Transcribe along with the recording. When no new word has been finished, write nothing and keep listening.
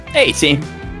Hey team!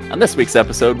 On this week's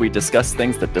episode, we discuss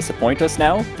things that disappoint us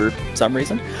now for some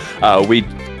reason. We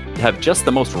have just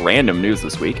the most random news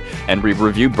this week, and we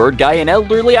review Bird Guy and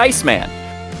Elderly Iceman.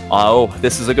 Oh,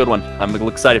 this is a good one. I'm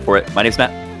excited for it. My name's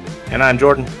Matt. And I'm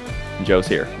Jordan. And Joe's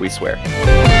here. We swear.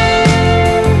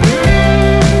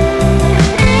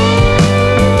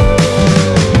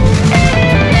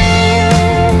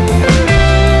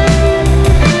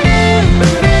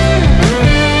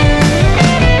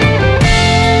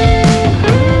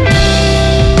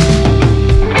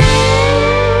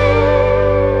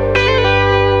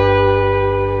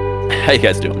 How you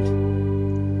guys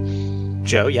doing?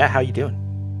 Joe, yeah, how you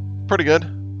doing? Pretty good. A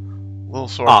little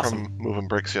sore from moving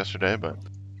bricks yesterday, but...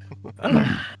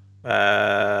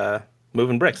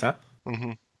 Moving bricks, huh?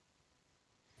 Mm-hmm.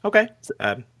 Okay.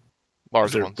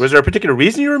 Large ones. Was there a particular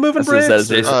reason you were moving bricks? Is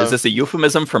this a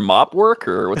euphemism for mop work,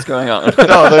 or what's going on?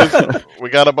 No, we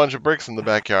got a bunch of bricks in the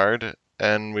backyard,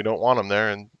 and we don't want them there,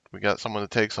 and we got someone to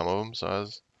take some of them, so I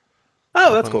was...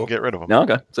 Oh, that's cool. Get rid of them. No,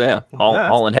 okay. So yeah,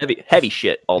 hauling heavy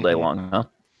shit all day long, huh?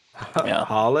 Yeah.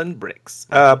 Hauling bricks.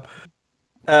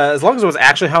 As long as it was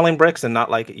actually hauling bricks and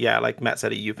not like Matt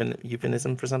said, a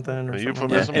euphemism for something. Or a something.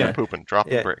 euphemism for pooping,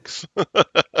 dropping bricks.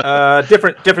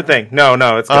 Different thing. No,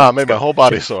 it's good. Made my whole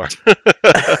body sore.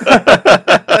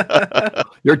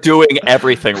 You're doing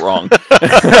everything wrong.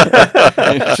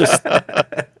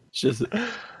 just.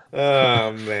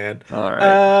 Oh man. All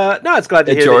right. No, it's glad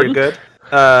to hear Jordan? that you're good.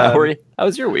 How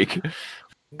was your week?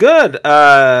 Good.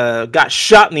 Got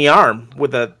shot in the arm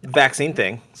with a vaccine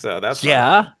thing, so that's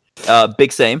fun.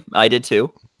 Big same. I did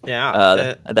too.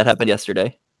 Yeah. That happened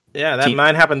yesterday. Yeah,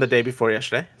 mine happened the day before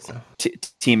yesterday. So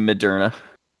Team Moderna.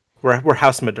 We're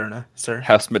House Moderna, sir.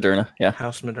 House Moderna. Yeah.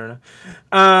 House Moderna.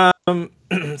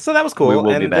 So that was cool. We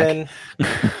will be back.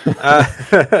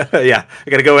 Yeah, I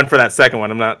got to go in for that second one.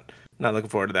 I'm not looking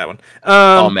forward to that one.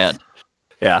 Oh man.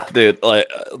 Yeah, dude,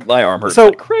 my arm hurts.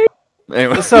 So crazy.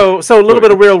 Anyway. So a little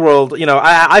bit of real world. You know,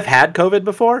 I've had COVID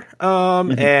before,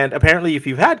 and apparently, if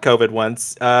you've had COVID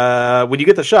once, when you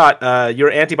get the shot, your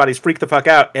antibodies freak the fuck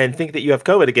out and think that you have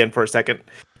COVID again for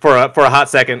a hot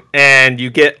second, and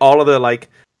you get all of the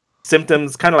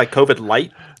symptoms, kind of like COVID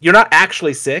light. You're not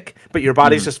actually sick, but your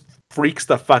body just freaks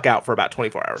the fuck out for about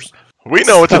 24 hours. We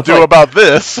know what to do about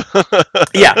this.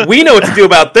 Yeah, we know what to do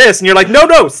about this, and you're like,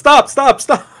 no, stop.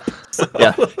 So.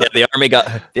 Yeah. The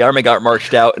army got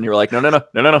marched out, and you were like, no.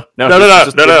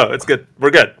 It's good. We're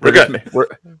good.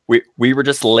 We were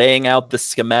just laying out the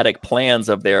schematic plans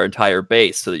of their entire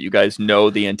base, so that you guys know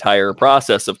the entire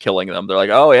process of killing them. They're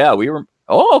like, oh yeah, we were.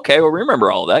 Oh, okay. Well, remember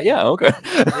all that. Yeah. Okay.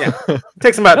 Yeah. It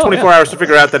takes them about 24 hours to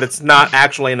figure out that it's not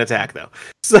actually an attack, though.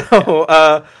 So,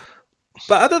 but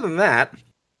other than that,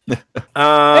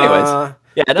 anyways,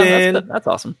 yeah, that's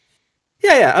awesome.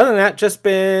 Yeah. Other than that, just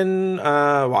been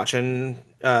watching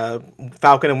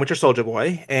Falcon and Winter Soldier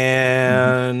Boy,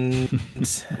 and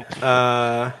it's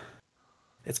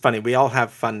funny. We all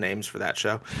have fun names for that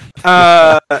show,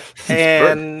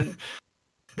 and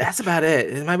that's about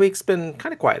it. My week's been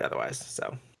kind of quiet otherwise.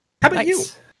 So, how about you?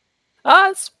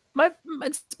 It's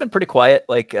been pretty quiet.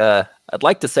 I'd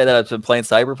like to say that I've been playing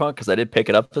Cyberpunk because I did pick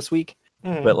it up this week.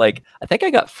 But I think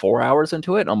I got 4 hours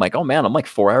into it, and I'm like, oh man, I'm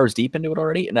 4 hours deep into it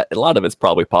already, and a lot of it's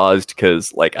probably paused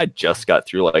because I just got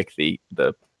through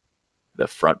the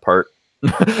front part,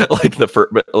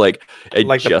 the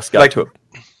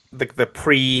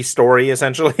pre-story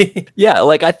essentially. Yeah,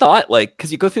 I thought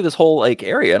because you go through this whole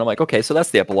area, and I'm like, okay, so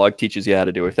that's the epilogue, teaches you how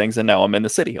to do things, and now I'm in the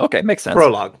city. Okay, makes sense.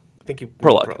 Prologue. I think you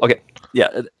prologue. Okay,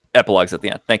 yeah. Epilogue's at the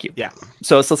end. Thank you. Yeah.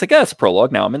 So it's it's a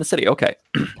prologue. Now I'm in the city. Okay.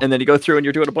 And then you go through and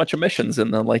you're doing a bunch of missions,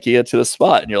 and then you get to the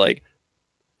spot and you're like,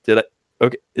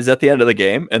 okay, is that the end of the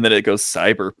game? And then it goes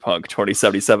Cyberpunk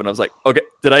 2077. I was like, okay,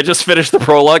 did I just finish the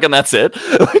prologue and that's it?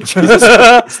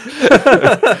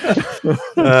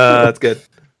 That's good.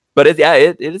 But it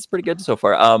is pretty good so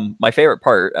far. My favorite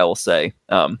part, I will say,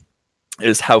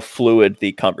 is how fluid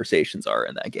the conversations are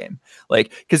in that game.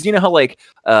 Because you know how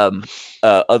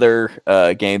other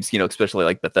games,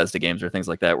 especially Bethesda games or things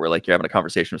like that, where you're having a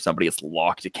conversation with somebody, it's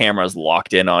locked, the camera's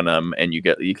locked in on them, and you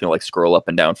can scroll up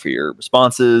and down for your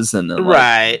responses, and then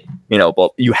right,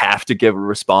 but you have to give a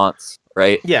response,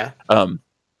 right? Yeah.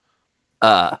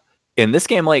 In this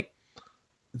game,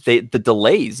 the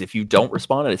delays, if you don't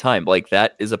respond at a time,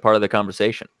 that is a part of the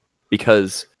conversation,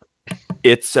 because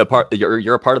it's a part.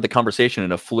 You're a part of the conversation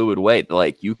in a fluid way.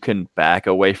 You can back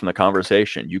away from the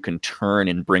conversation. You can turn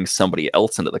and bring somebody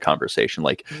else into the conversation.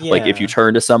 If you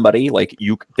turn to somebody,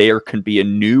 there can be a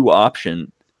new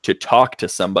option to talk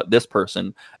to this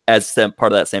person as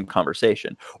part of that same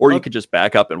conversation, or you could just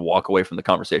back up and walk away from the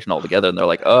conversation altogether, and they're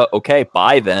like, okay,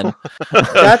 bye then.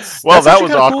 That's that actually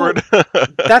was kinda awkward. Cool.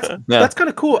 Yeah. That's kind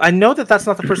of cool. I know that's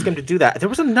not the first game to do that. There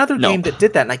was another No. game that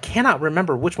did that, and I cannot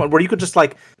remember which one, where you could just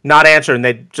like not answer, and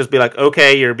they'd just be like,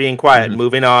 "Okay, you're being quiet,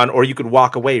 moving on," or you could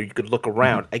walk away, or you could look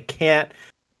around. I can't,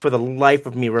 for the life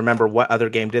of me, remember what other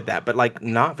game did that. But like,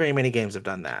 not very many games have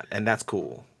done that, and that's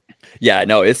cool. Yeah,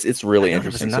 no, it's really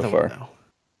interesting so far. One,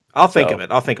 I'll think of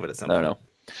it. I'll think of it at some point. No.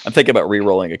 I'm thinking about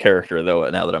re-rolling a character though.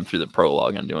 Now that I'm through the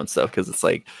prologue and doing stuff, because it's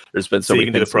like there's been so many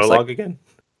you can things. do the prologue again.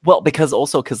 Well, because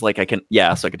like I can,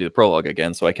 so I could do the prologue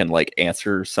again, so I can like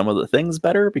answer some of the things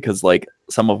better. Because like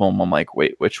some of them, I'm like,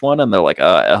 wait, which one? And they're like,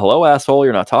 hello, asshole,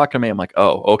 you're not talking to me. I'm like,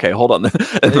 oh, okay, hold on.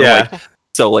 And like,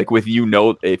 so like with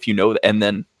if you know, and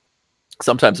then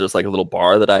sometimes there's like a little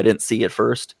bar that I didn't see at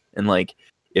first, and like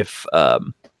if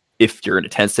you're in a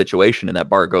tense situation and that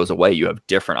bar goes away, you have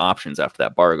different options after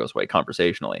that bar goes away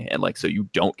conversationally. And like, so you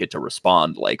don't get to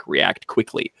respond, like react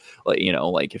quickly, like,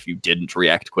 like if you didn't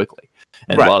react quickly.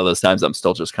 And a lot of those times I'm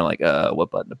still just kind of like, what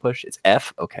button to push? It's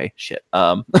F. Okay, shit.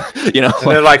 And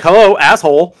they're like, hello,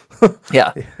 asshole.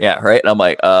 yeah. Right. And I'm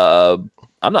like, I'm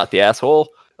not the asshole.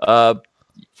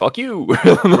 Fuck you.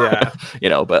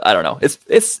 Yeah. But I don't know.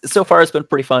 It's so far it's been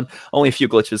pretty fun. Only a few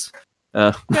glitches.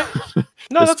 No,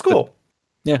 that's cool.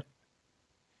 Yeah.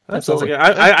 Absolutely.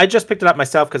 I just picked it up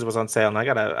myself because it was on sale, and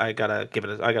I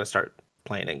gotta start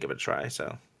playing it and give it a try.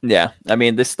 So yeah, I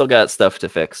mean, they still got stuff to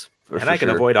fix, and I can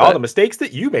avoid all the mistakes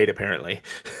that you made, apparently.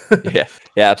 yeah,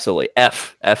 absolutely.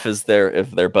 F is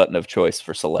their button of choice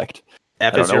for select.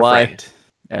 F is your friend.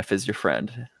 F is your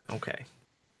friend. Okay.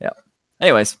 Yeah.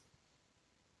 Anyways,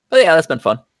 but yeah, that's been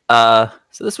fun.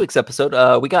 So this week's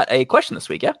episode, we got a question this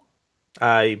week. Yeah,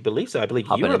 I believe so. I believe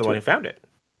you were the one who found it.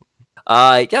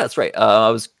 Yeah, that's right. I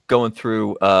was going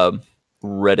through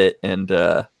Reddit and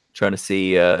trying to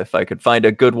see if I could find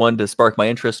a good one to spark my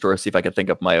interest, or see if I could think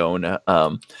of my own.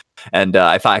 And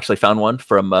I actually found one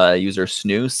from user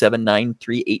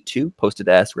Snoo79382, posted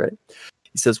to Ask Reddit.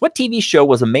 He says, "What TV show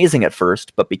was amazing at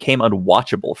first, but became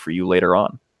unwatchable for you later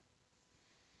on?"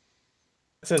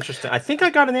 That's interesting. I think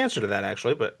I got an answer to that,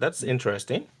 actually, but that's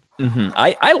interesting. Mm-hmm.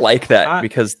 I like that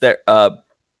because there.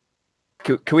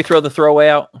 Can we throw the throwaway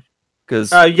out?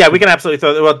 Yeah, we can absolutely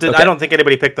throw. Well, okay. I don't think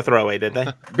anybody picked the throwaway, did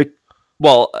they?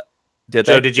 Did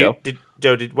Joe? they?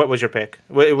 Joe? What was your pick?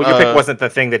 Your pick wasn't the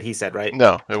thing that he said, right?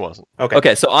 No, it wasn't.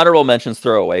 Okay. So honorable mentions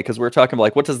throwaway, because we're talking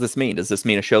like, what does this mean? Does this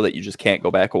mean a show that you just can't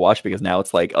go back and watch because now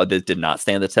it's like, this did not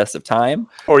stand the test of time,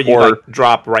 or you like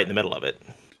drop right in the middle of it,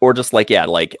 or just like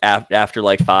after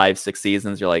like 5-6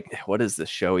 seasons, you're like, what is this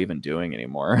show even doing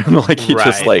anymore? Like you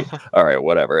just like, all right,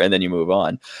 whatever, and then you move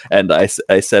on. And I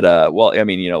said, well, I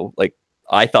mean, like.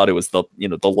 I thought it was the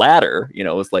latter, it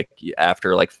was like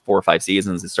after like 4 or 5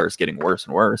 seasons, it starts getting worse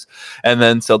and worse. And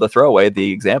then, so the throwaway,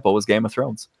 the example was Game of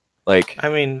Thrones. Like, I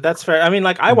mean, that's fair. I mean,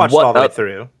 like I watched it all the way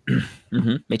through.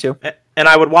 Me too. And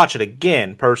I would watch it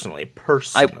again personally.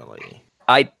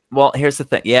 Well, here's the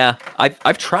thing. Yeah.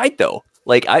 I've tried though.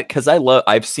 Like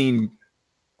I've seen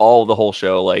the whole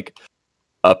show, like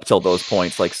up till those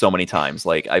points, like so many times.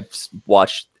 Like I've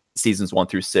watched seasons 1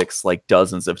 through 6 like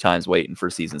dozens of times, waiting for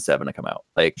season 7 to come out.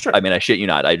 Like, sure. I mean, I shit you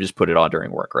not, I just put it on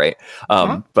during work, right?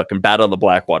 Fucking Battle of the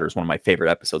Blackwater is one of my favorite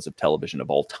episodes of television of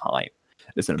all time.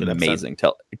 It's an amazing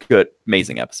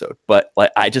episode, but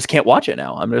like I just can't watch it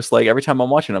now. I'm just like, every time I'm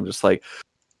watching, I'm just like,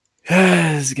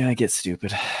 this is gonna get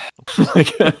stupid.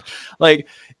 like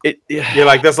it. You're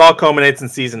like, this all culminates in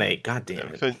season 8. God damn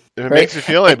it! If it makes you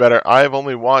feel any better, I've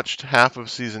only watched half of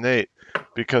season 8.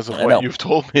 Because of what you've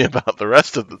told me about the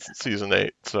rest of the season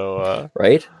 8, so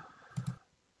right.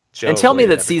 Joe, and tell me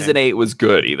that season 8 was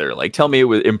good either. Like, tell me it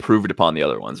was improved upon the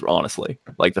other ones. Honestly,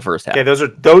 like the first half. Okay, those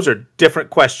are different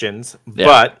questions,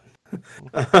 but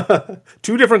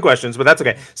 2 different questions. But that's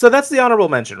okay. So that's the honorable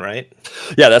mention, right?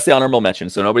 Yeah, that's the honorable mention.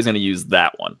 So nobody's going to use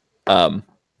that one. I'm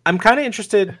kind of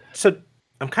interested. So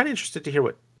I'm kind of interested to hear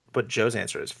what Joe's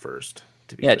answer is first.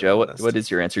 Yeah, Joe, what is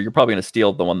your answer? You're probably going to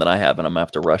steal the one that I have, and I'm going to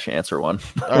have to rush answer one.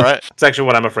 All right. It's actually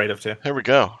what I'm afraid of, too. Here we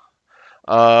go.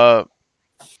 A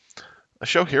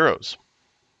show, Heroes.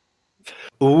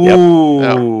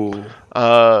 Ooh. Yep.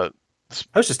 I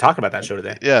was just talking about that show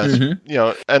today.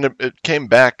 Yeah, and it came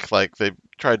back, like they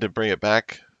tried to bring it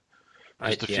back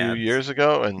just a few years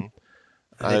ago, and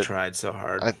they tried so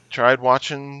hard. I tried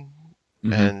watching,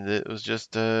 and it was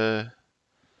just...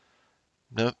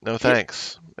 No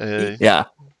thanks. Yeah.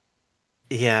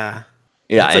 It's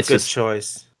a good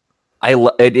choice.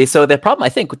 So the problem, I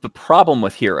think, with the problem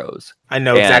with Heroes, I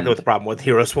know exactly what the problem with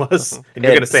Heroes was, and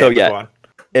you're going to say it. Go on.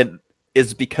 And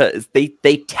is because they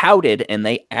touted and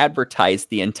they advertised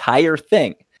the entire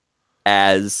thing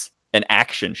as an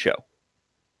action show.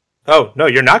 Oh no,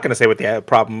 you're not going to say what the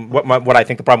problem. What I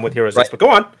think the problem with Heroes is, but go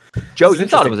on. Joe, you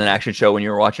thought it was an action show when you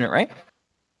were watching it, right?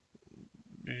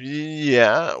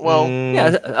 Yeah, well,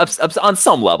 yeah, on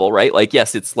some level, right? Like,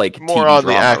 yes, it's like more TV on drama,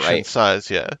 the action right?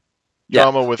 Size,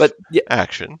 drama with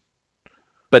action.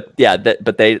 But yeah,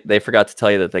 but they forgot to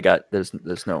tell you that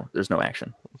there's no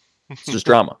action. It's just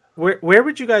drama. Where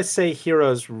would you guys say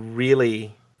Heroes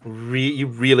you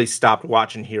really stopped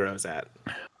watching Heroes at?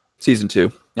 Season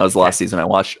 2. That was the last season I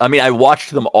watched. I mean, I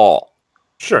watched them all.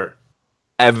 Sure.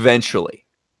 Eventually,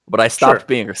 but I stopped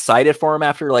being excited for them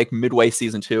after like midway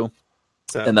season 2.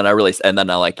 So, and then I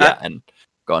and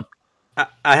go on.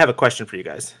 I have a question for you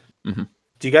guys. Mm-hmm.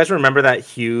 Do you guys remember that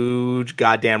huge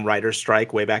goddamn writer's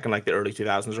strike way back in like the early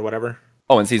 2000s or whatever?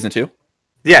 Oh, in season 2?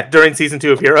 Yeah, during season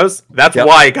 2 of Heroes. That's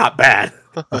why it got bad.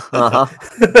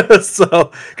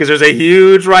 So, because there's a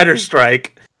huge writer's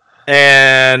strike,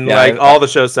 and all the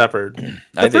shows suffered.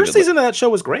 The first season of that show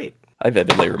was great. I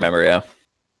vividly remember. Yeah,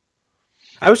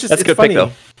 that's a good pick,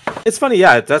 though. It's funny,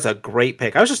 yeah. That's a great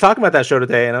pick. I was just talking about that show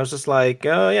today, and I was just like,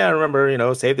 oh yeah, I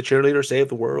remember, save the cheerleader, save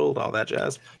the world, all that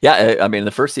jazz. Yeah, I mean,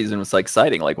 the first season was like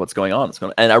exciting, like what's going on,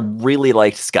 and I really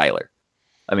liked Skylar.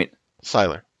 I mean,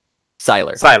 Sylar,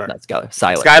 not Skylar.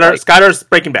 Skylar's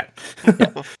Breaking Bad.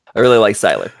 Yeah, I really like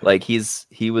Sylar. Like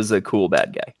he was a cool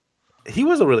bad guy. He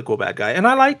was a really cool bad guy, and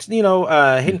I liked Hayden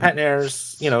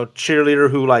Panettiere's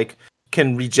cheerleader who like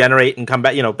can regenerate and come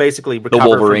back. Basically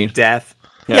recover from death.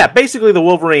 Yeah, basically the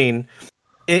Wolverine,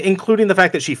 including the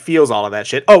fact that she feels all of that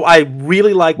shit. Oh, I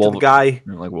really liked the guy.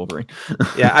 Like Wolverine.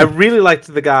 Yeah, I really liked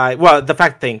the guy. Well, the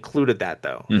fact that they included that,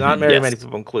 though. Mm-hmm, not very many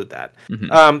people include that.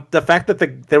 Mm-hmm. The fact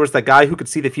that there was the guy who could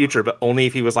see the future, but only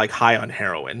if he was, like, high on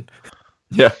heroin.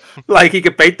 Yeah. Like, he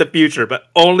could paint the future, but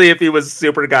only if he was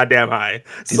super goddamn high.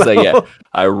 He's like, yeah,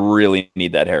 I really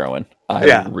need that heroin.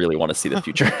 I really want to see the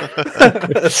future.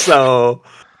 So,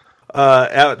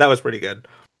 that was pretty good.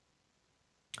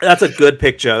 That's a good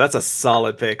pick, Joe. That's a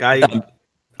solid pick. I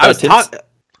was taught.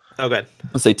 Oh, good.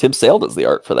 I say Tim Sale does the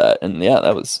art for that, and yeah,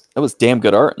 that was damn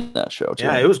good art in that show too.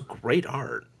 Yeah, it was great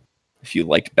art. If you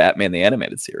liked Batman the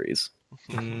Animated Series,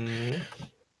 good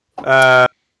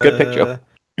pick, Joe.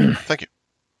 Thank you.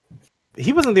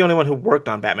 He wasn't the only one who worked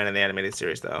on Batman in the Animated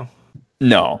Series, though.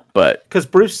 No, but because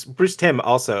Bruce Timm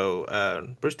also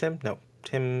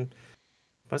Tim.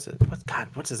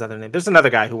 What's his other name? There's another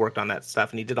guy who worked on that stuff,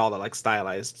 and he did all the like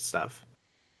stylized stuff.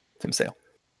 Tim Sale.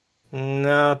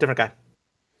 No, different guy.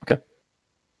 Okay.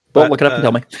 Well, look it up and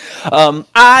tell me.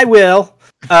 I will.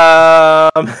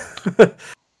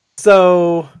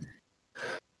 So,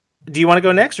 do you want to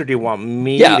go next, or do you want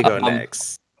me to go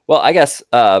next? Well, I guess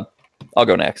I'll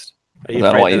go next. I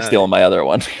don't want you stealing my other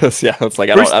one because it's like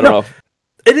I don't know.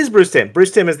 It is Bruce Timm.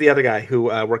 Bruce Timm is the other guy who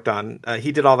worked on.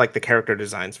 He did all like the character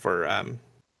designs for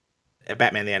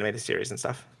Batman the Animated Series and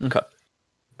stuff. Okay.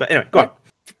 But anyway, go on.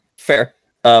 Fair.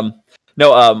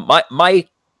 My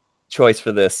choice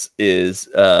for this is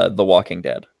The Walking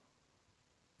Dead.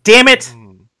 Damn it!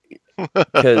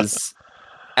 Because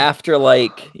after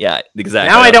exactly.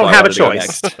 Now I don't have a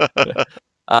choice.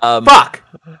 Fuck.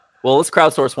 Well, let's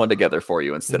crowdsource one together for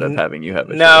you instead of having you have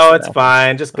a choice. No, it's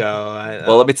fine. Just go.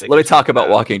 Well, let me talk about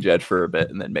Walking Dead for a bit,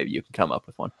 and then maybe you can come up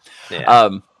with one. Yeah.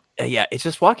 It's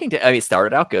just Walking Dead. I mean, it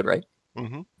started out good, right?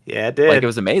 Mm-hmm. Yeah, it did. Like, it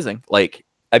was amazing. Like,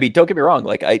 I mean, don't get me wrong.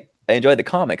 Like, I enjoyed the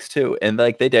comics too, and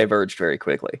like they diverged very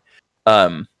quickly.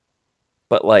 But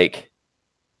like,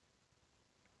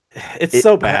 it's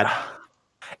so bad.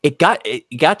 It got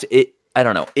to. I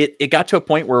don't know. It got to a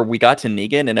point where we got to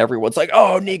Negan, and everyone's like,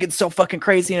 "Oh, Negan's so fucking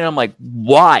crazy," and I'm like,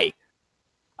 "Why?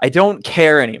 I don't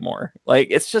care anymore. Like,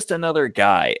 it's just another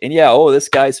guy, and this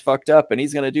guy's fucked up, and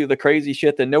he's gonna do the crazy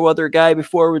shit that no other guy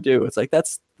before would do. It's like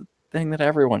that's the thing that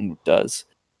everyone does.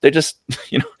 They just,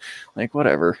 like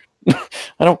whatever.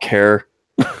 I don't care."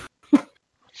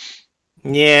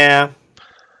 Yeah.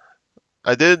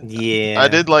 I did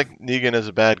like Negan as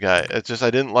a bad guy. It's just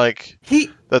I didn't like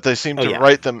that they seemed to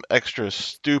write them extra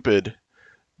stupid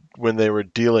when they were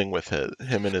dealing with him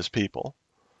and his people.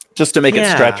 Just to make it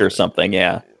stretch or something,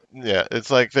 yeah. Yeah,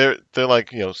 it's like they're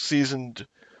like, seasoned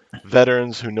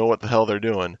veterans who know what the hell they're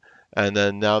doing, and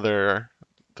then now they're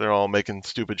all making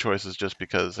stupid choices just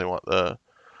because they want the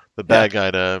bad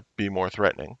guy to be more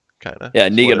threatening. Kind of. Yeah,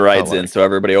 Negan rides in, so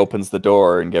everybody opens the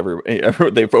door, and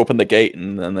they've opened the gate,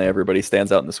 and then everybody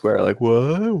stands out in the square like,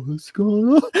 "What? What's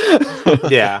going on?"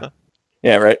 Yeah,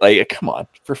 yeah, right. Like, come on,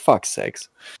 for fuck's sakes.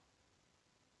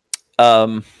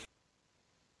 Sorry,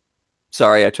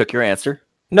 I took your answer.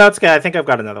 No, it's okay. I think I've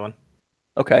got another one.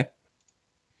 Okay.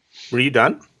 Were you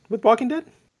done with Walking Dead?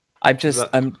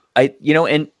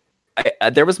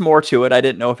 There was more to it. I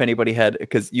didn't know if anybody had,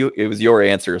 because it was your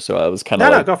answer, so I was kind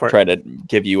of No, go for it. trying to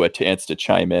give you a chance to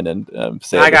chime in and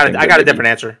say. I got a different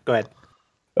answer. Go ahead.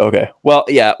 Okay. Well,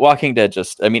 yeah, Walking Dead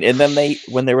and then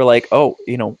when they were like, oh,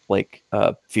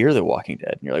 Fear the Walking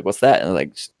Dead, and you're like, what's that? And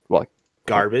like,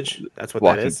 garbage. That's what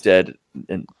Walking that is. Dead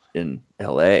in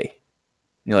LA. And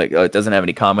you're like, oh, it doesn't have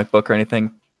any comic book or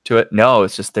anything to it. No,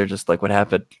 it's just they're just like, what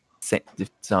happened?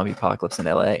 Zombie apocalypse in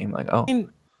LA. I'm like, oh. I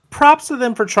mean, props to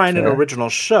them for trying an original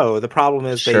show. The problem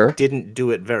is they didn't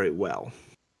do it very well.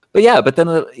 But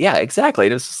then exactly.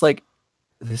 It was just like,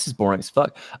 this is boring as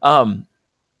fuck.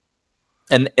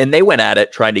 And they went at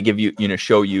it trying to give you,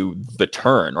 show you the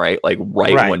turn, right? Like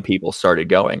right when people started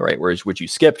going, right? Whereas which you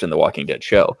skipped in the Walking Dead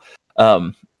show.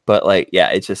 But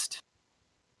it's just,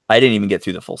 I didn't even get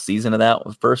through the full season of that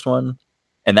first one.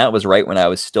 And that was right when I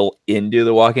was still into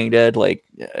the Walking Dead.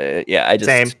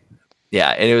 Same. Yeah,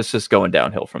 and it was just going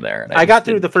downhill from there. And I got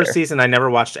through the first season. I never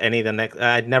watched any of the next.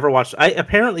 I'd never watched.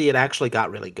 Apparently, it actually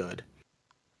got really good.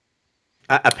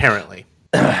 Apparently.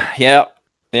 Yeah.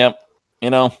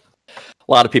 A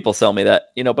lot of people sell me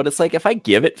that, but it's like if I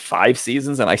give it 5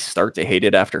 seasons and I start to hate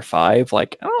it after 5,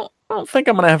 like I don't think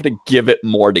I'm gonna have to give it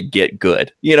more to get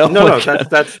good. No,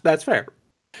 that's fair.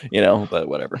 But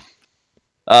whatever.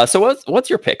 So what's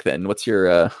your pick then? What's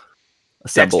your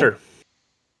assemble? Dexter.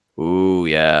 Ooh,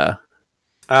 yeah.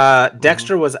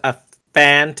 Dexter was a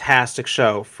fantastic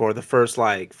show for the first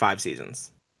 5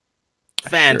 seasons.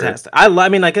 Fantastic. Sure. I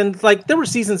mean, there were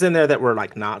seasons in there that were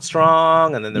not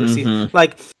strong, and then there were seasons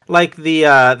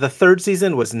the third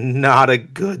season was not a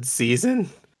good season.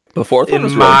 The fourth one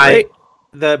was really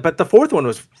great. But the fourth one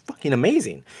was fucking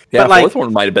amazing. Yeah, the fourth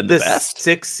one might have been the best. The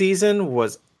sixth season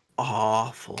was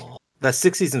awful. The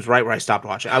sixth season's right where I stopped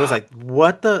watching. I was like,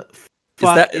 what the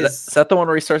fuck is that the one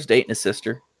where he starts dating his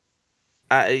sister?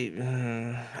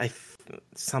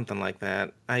 Something like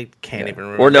that. I can't even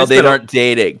remember. Or no, they aren't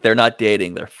dating. They're not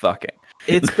dating. They're fucking.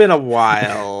 It's been a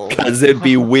while. Because it'd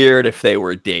be weird if they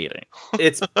were dating.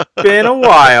 It's been a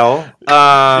while.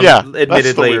 Admittedly,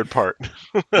 that's the weird part.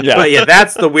 But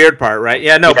that's the weird part, right?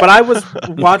 Yeah, no. But I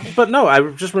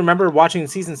just remember watching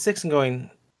season 6 and going,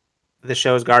 "This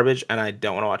show is garbage," and I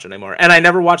don't want to watch it anymore. And I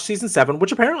never watched season 7,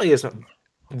 which apparently is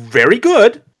very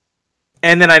good.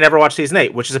 And then I never watched season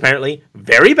 8, which is apparently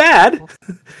very bad.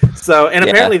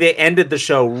 Apparently they ended the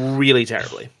show really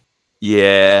terribly.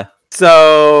 Yeah.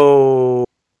 So,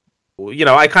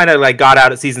 I kind of got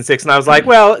out at season 6, and I was like,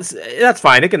 well, that's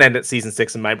fine. It can end at season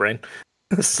 6 in my brain.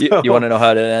 So, you want to know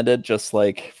how it ended? Just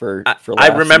for I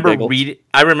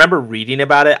remember reading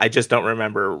about it. I just don't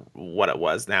remember what it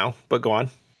was now. But go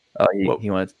on. Oh, he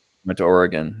went to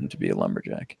Oregon to be a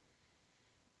lumberjack.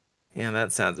 Yeah,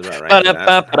 that sounds about right.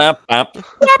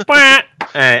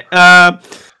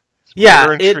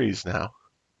 Murdering trees now.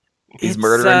 He's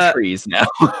murdering trees now.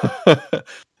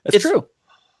 That's true.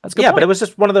 That's good. Yeah, but it was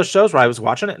just one of those shows where I was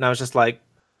watching it and I was just like,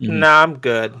 "Nah, I'm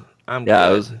good. I'm good."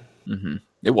 It was.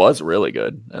 It was really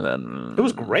good, and then it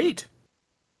was great.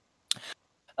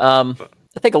 I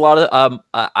think a lot of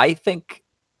I think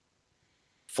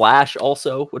Flash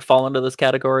also would fall into this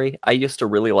category. I used to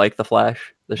really like the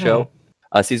Flash, the show.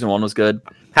 Season 1 was good.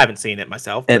 Haven't seen it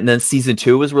myself. And then season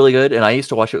 2 was really good. And I used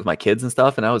to watch it with my kids and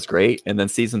stuff. And that was great. And then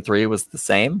season 3 was the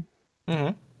same.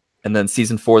 Mm-hmm. And then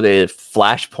season 4, they did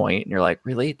Flashpoint. And you're like,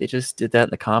 really? They just did that in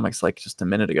the comics just a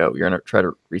minute ago. You're going to try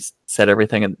to reset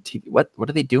everything in the TV. What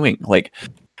are they doing?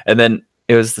 And then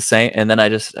it was the same. And then I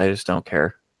just don't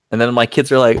care. And then my kids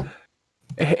are like,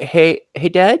 hey,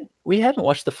 Dad, we haven't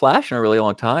watched The Flash in a really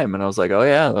long time. And I was like, oh,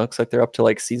 yeah, it looks like they're up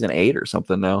to season 8 or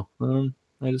something now.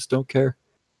 I just don't care.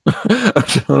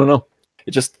 I don't know. It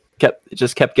just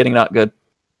kept getting not good.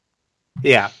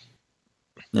 Yeah.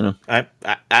 I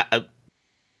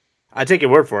take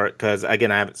your word for it because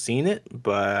again I haven't seen it,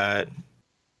 but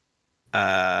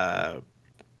I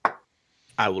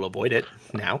will avoid it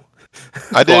now.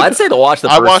 I did. Well, I'd say to watch the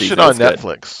first I watched season. It on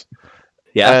Netflix. Good.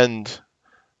 Yeah. And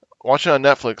watching on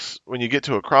Netflix, when you get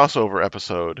to a crossover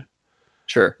episode,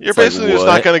 sure, you're basically just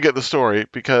not going to get the story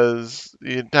because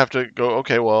you'd have to go,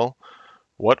 okay, well,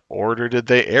 what order did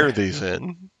they air these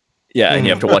in? Yeah, and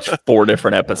you have to watch 4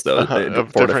 different episodes,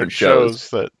 of 4 different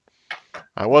shows that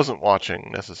I wasn't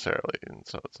watching necessarily, and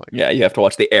so it's like, yeah, you have to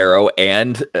watch the Arrow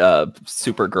and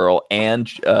Supergirl and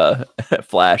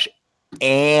Flash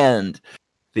and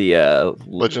the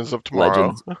Legends of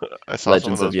Tomorrow. I saw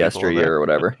Legends of Yesteryear or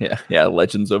whatever. Yeah,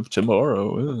 Legends of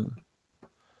Tomorrow.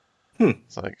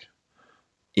 It's like,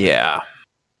 yeah.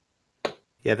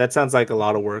 Yeah, that sounds like a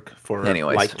lot of work for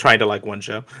anyways, trying to one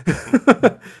show.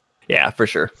 Yeah, for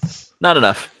sure. Not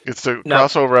enough. It's the No.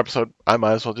 crossover episode. I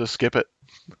might as well just skip it.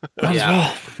 Might as Yeah.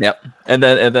 well. Yep. And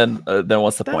then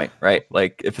what's the point, right?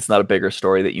 Like, if it's not a bigger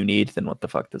story that you need, then what the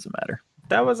fuck does it matter?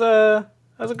 That was a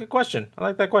good question. I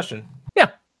like that question. Yeah.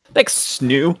 Thanks,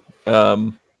 Snoo.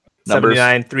 Numbers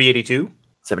 79,382.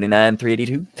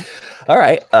 79,382. All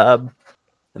right.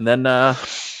 And then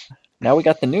now we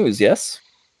got the news. Yes.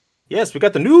 Yes, we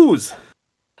got the news.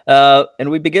 And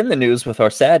we begin the news with our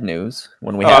sad news.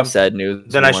 When we have sad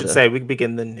news, Then we I want should to- say we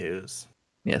begin the news.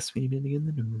 Yes, we begin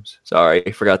the news. Sorry,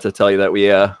 I forgot to tell you that we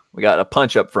got a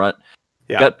punch up front.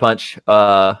 Yeah. Gut punch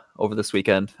over this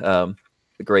weekend. The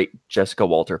great Jessica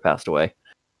Walter passed away.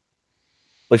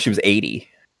 Like, she was 80.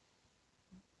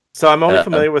 So I'm only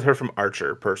familiar with her from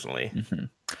Archer, personally.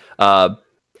 Mm-hmm.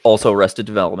 Also Arrested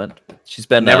Development. She's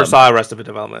been Never saw Arrested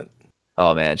Development.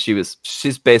 Oh man, she's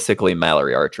basically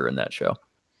Mallory Archer in that show.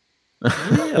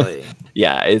 Really?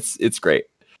 Yeah, it's great.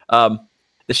 The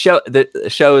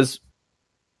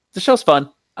show's fun.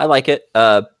 I like it.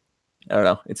 I don't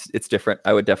know. It's different.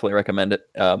 I would definitely recommend it.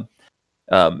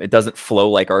 It doesn't flow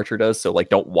like Archer does, so like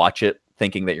don't watch it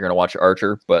thinking that you're gonna watch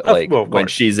Archer, but like when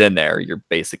she's in there, you're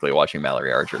basically watching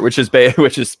Mallory Archer, which is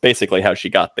basically how she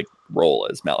got the role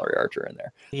as Mallory Archer in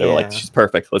there. They were like, she's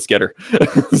perfect. Let's get her.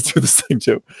 Let's do this thing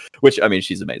too. Which, I mean,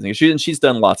 she's amazing. She's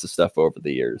done lots of stuff over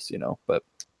the years, you know. But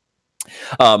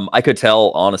I could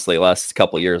tell honestly, last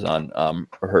couple of years on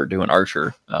her doing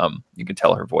Archer, you could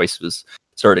tell her voice was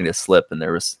starting to slip, and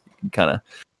there was kind of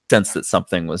sense that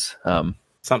something was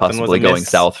possibly going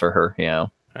south for her. You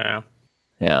know?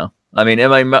 Yeah. I mean,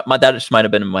 that just might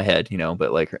have been in my head, you know,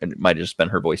 but like it might have just been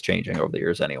her voice changing over the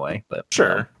years anyway. But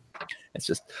sure, it's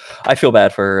just I feel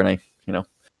bad for her, and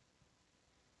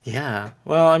Yeah.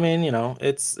 Well, I mean, you know,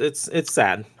 it's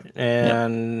sad,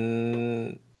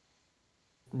 and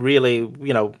really,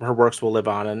 you know, her works will live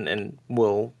on, and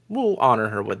we'll honor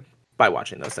her by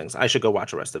watching those things. I should go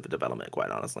watch Arrested Development,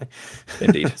 quite honestly.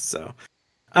 Indeed. So,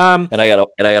 and I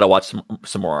gotta watch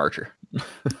some more Archer.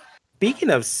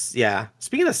 Speaking of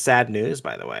sad news,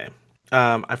 by the way,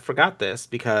 I forgot this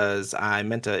because I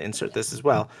meant to insert this as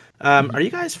well. Are you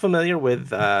guys familiar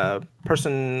with a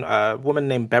woman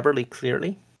named Beverly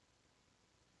Cleary?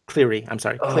 Cleary.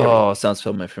 Oh, sounds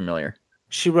familiar.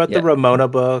 She wrote the Ramona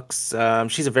books.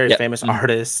 She's a very famous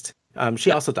artist. She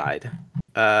also died.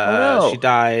 She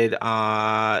died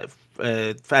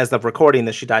as of recording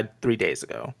this. She died 3 days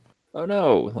ago. Oh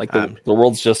no! Like the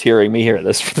world's just hearing me hear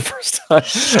this for the first time.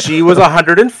 She was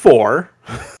 104.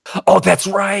 Oh, that's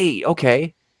right.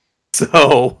 Okay.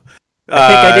 So I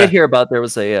think I did hear about there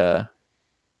was a.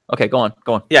 Okay, go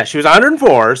on. Yeah, she was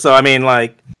 104. So I mean,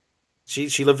 like,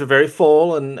 she lived a very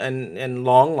full and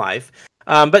long life.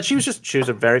 But she was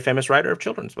a very famous writer of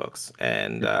children's books,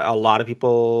 and a lot of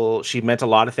people. She meant a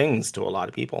lot of things to a lot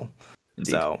of people.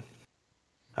 Indeed. So.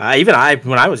 When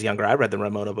I was younger, I read the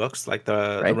Ramona books, like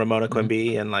the Ramona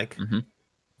Quimby and like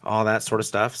all that sort of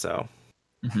stuff. So,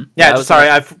 sorry,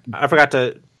 I forgot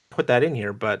to put that in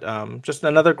here, but just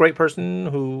another great person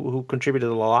who contributed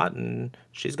a lot, and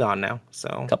she's gone now. So,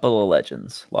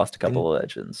 lost a couple of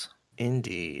legends.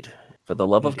 Indeed. For the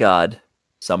love of God,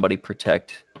 somebody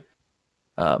protect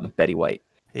Betty White.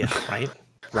 Yeah,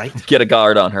 right. Get a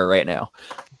guard on her right now.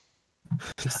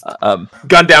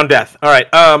 Gun down death. All right.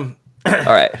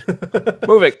 All right.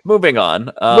 Moving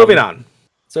on. Moving on.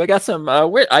 So I got some.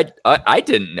 I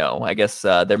didn't know. I guess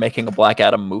they're making a Black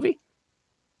Adam movie.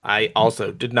 I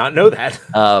also did not know that.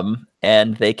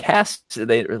 And they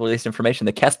released information.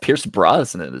 They cast Pierce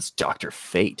Brosnan as Dr.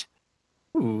 Fate.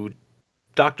 Ooh,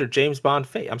 Dr. James Bond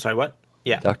Fate. I'm sorry, what?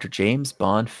 Yeah, Dr. James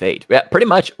Bond Fate. Yeah, pretty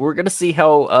much. We're gonna see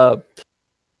how.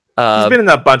 He's been in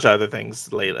a bunch of other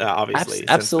things lately, obviously.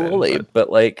 Absolutely, then, but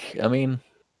like, I mean.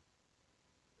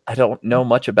 I don't know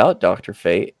much about Dr.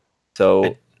 Fate,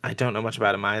 so I don't know much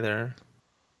about him either.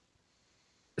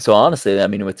 So honestly, I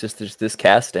mean, with just this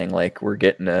casting, like we're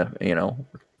getting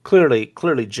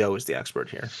clearly Joe is the expert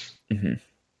here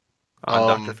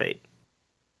on Dr. Fate.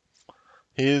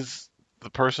 He's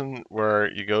the person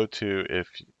where you go to if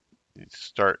you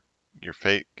start your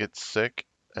fate gets sick,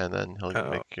 and then he'll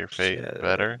make your fate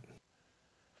better.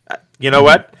 You know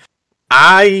what?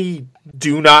 I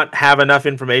do not have enough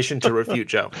information to refute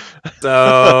Joe.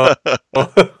 So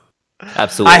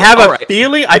absolutely, I have a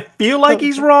feeling. I feel like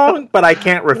he's wrong, but I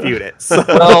can't refute it. So.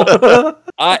 Well,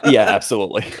 yeah,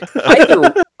 absolutely.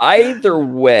 Either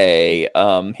way,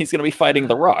 he's going to be fighting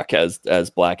The Rock as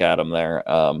Black Adam there.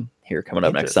 Here coming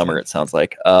up next summer, it sounds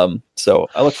like. So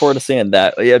I look forward to seeing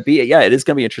that. It is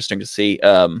going to be interesting to see.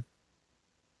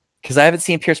 because I haven't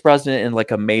seen Pierce Brosnan in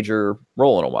like a major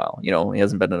role in a while. You know, he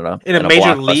hasn't been in a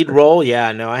major lead blockbuster. role.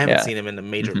 Yeah, no, I haven't Yeah. seen him in a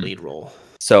major lead role.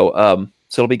 So,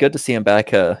 so it'll be good to see him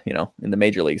back, you know, in the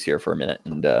major leagues here for a minute,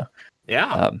 and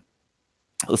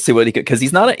let's see what he could, because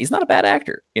he's not a bad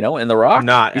actor, you know. In The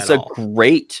Rock, he's a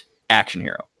great action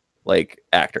hero, like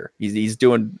actor. He's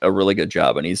doing a really good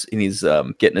job, and he's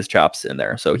getting his chops in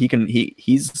there, so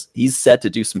he's set to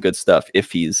do some good stuff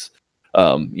if he's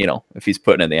you know, if he's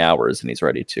putting in the hours and he's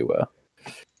ready to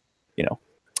you know,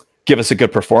 give us a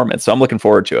good performance. So I'm looking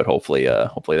forward to it. Hopefully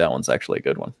that one's actually a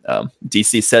good one.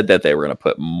 DC said that they were going to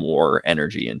put more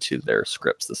energy into their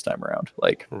scripts this time around,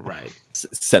 like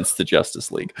since the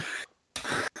Justice League.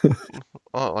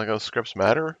 Oh, like those scripts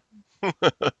matter.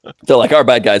 They're like, our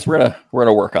bad guys, we're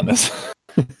gonna work on this.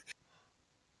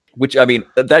 Which, I mean,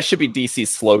 that should be DC's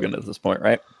slogan at this point,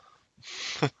 right?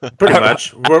 Pretty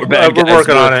much. We're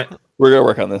working on it. We're gonna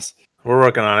work on this. We're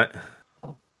working on it.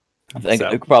 I think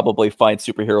you could probably find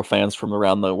superhero fans from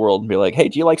around the world and be like, hey,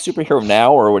 do you like superhero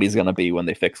now or what he's gonna be when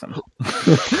they fix him?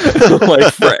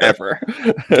 Like forever.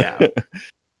 Yeah.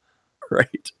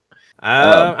 Right.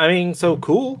 I mean, so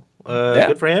cool.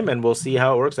 Good for him, and we'll see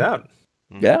how it works out.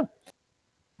 Yeah.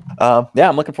 Yeah,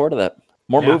 I'm looking forward to that.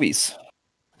 More movies.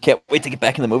 Can't wait to get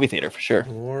back in the movie theater for sure.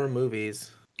 More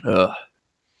movies.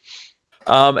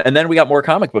 And then we got more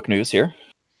comic book news here.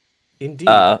 Indeed.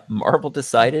 Marvel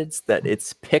decided that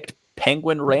it's picked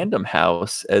Penguin Random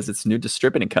House as its new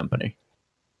distributing company.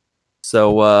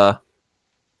 So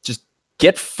just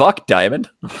get fucked, Diamond.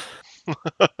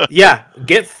 Yeah,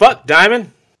 get fucked,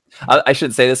 Diamond. I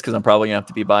shouldn't say this because I'm probably gonna have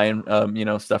to be buying, you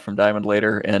know, stuff from Diamond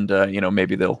later, and you know,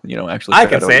 maybe they'll, you know, actually. I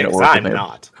can say it because I'm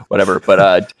not. Whatever,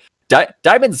 but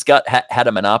Diamond's had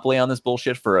a monopoly on this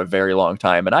bullshit for a very long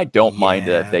time, and I don't mind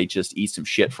if they just eat some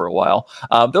shit for a while.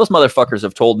 Those motherfuckers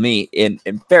have told me in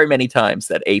very many times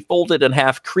that a folded in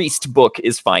half creased book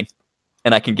is fine,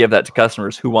 and I can give that to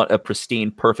customers who want a pristine,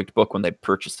 perfect book when they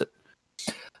purchase it.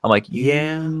 I'm like,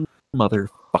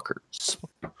 motherfuckers.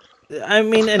 I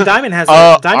mean, and Diamond has.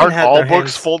 Aren't all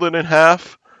books folded in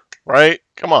half? Right?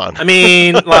 Come on. I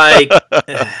mean, like,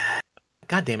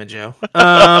 God damn it, Joe.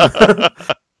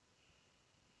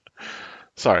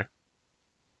 Sorry.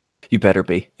 You better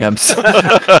be. I'm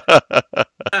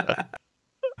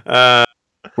we're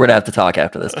gonna have to talk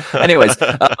after this. Anyways,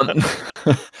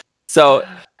 so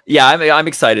yeah, I'm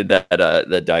excited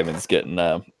that Diamond's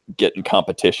getting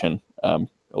competition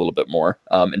a little bit more.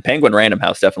 And Penguin Random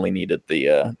House definitely needed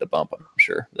the bump. I'm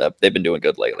sure they've been doing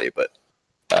good lately, but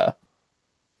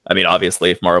I mean,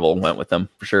 obviously, if Marvel went with them,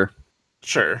 for sure.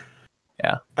 Sure.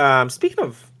 Yeah. Speaking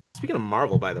of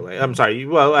Marvel, by the way, I'm sorry.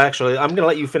 Well, actually, I'm gonna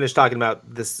let you finish talking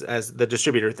about this as the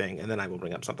distributor thing, and then I will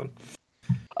bring up something.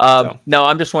 No,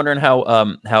 I'm just wondering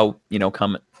how you know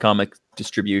comic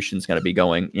distribution is going to be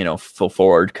going, you know, full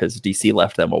forward, because DC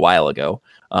left them a while ago,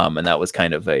 and that was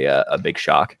kind of a big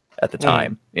shock at the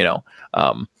time, you know.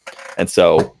 And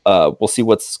so we'll see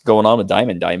what's going on with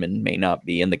Diamond. Diamond may not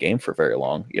be in the game for very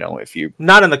long, you know, if you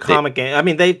not in the comic game. I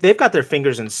mean, they've got their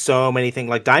fingers in so many things.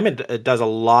 Like Diamond does a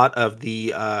lot of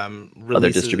the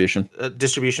other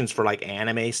distributions for like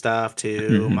anime stuff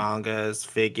too, mangas,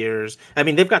 figures. I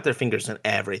mean, they've got their fingers in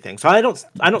everything. So I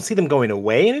don't see them going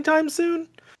away anytime soon.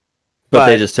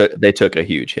 But they took a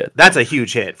huge hit. That's a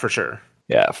huge hit for sure.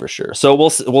 Yeah, for sure. So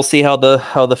we'll see how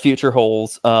the future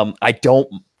holds. I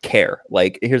don't care.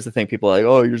 Like, here's the thing: people are like,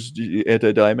 "Oh, you're just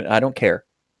anti-Diamond." I don't care.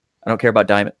 I don't care about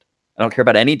Diamond. I don't care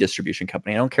about any distribution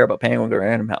company. I don't care about Penguin or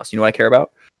Random House. You know what I care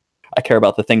about? I care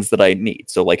about the things that I need.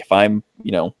 So, like, if I'm,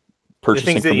 you know,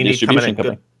 purchasing from a distribution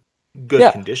company,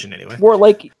 good condition anyway. Or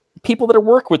like people that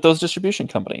work with those distribution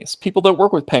companies, people that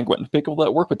work with Penguin, people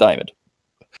that work with Diamond.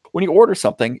 When you order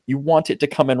something, you want it to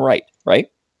come in right?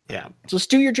 Yeah. Just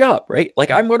do your job, right?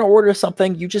 Like, I'm going to order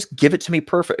something, you just give it to me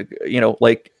perfect, you know,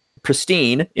 like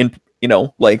pristine in, you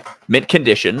know, like mint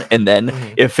condition. And then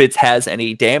if it has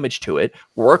any damage to it,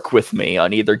 work with me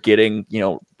on either getting, you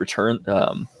know, returns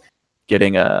so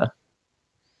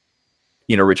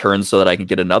that I can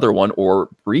get another one, or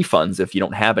refunds if you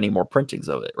don't have any more printings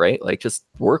of it, right? Like, just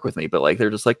work with me. But like, they're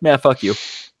just like, man, fuck you.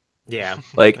 Yeah.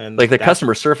 Like the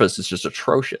customer service is just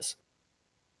atrocious.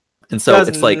 And so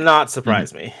it's like, not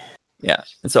surprise me. Yeah.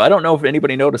 And so I don't know if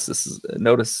anybody noticed a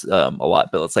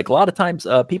lot, but it's like a lot of times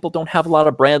people don't have a lot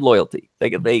of brand loyalty.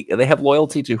 They have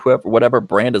loyalty to whatever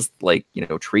brand is, like, you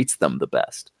know, treats them the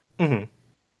best. You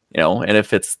know, and if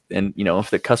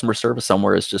the customer service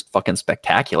somewhere is just fucking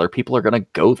spectacular, people are gonna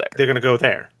go there. They're gonna go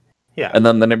there. Yeah. And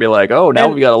then they'd be like, oh, now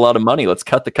we got a lot of money. Let's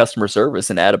cut the customer service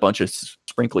and add a bunch of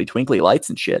sprinkly twinkly lights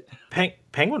and shit.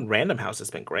 Penguin Random House has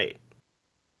been great.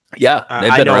 Yeah,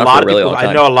 they've I been know a around lot for a of really people. long I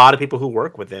time. know a lot of people who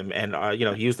work with them and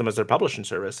use them as their publishing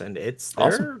service, and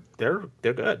Awesome. they're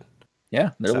good.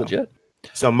 Yeah, they're So legit.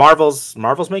 so Marvel's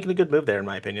making a good move there, in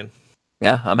my opinion.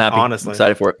 Yeah, I'm happy. I'm Honestly,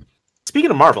 excited for it.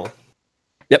 speaking of Marvel,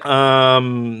 Yep.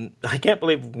 I can't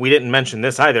believe we didn't mention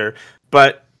this either,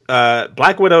 but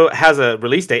Black Widow has a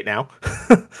release date now.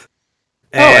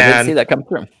 Oh, I didn't see And that come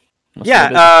through. Must have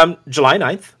been busy. yeah, July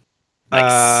 9th,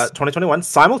 Nice. 2021,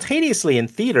 simultaneously in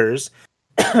theaters,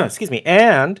 excuse me,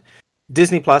 and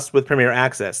Disney Plus with Premiere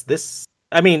Access.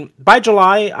 By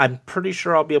July, I'm pretty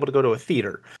sure I'll be able to go to a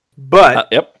theater. But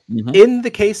Yep. Mhm. in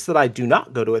the case that I do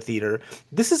not go to a theater,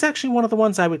 this is actually one of the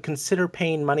ones I would consider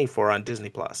paying money for on Disney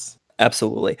Plus.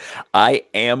 Absolutely. I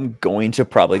am going to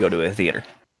probably go to a theater.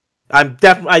 I'm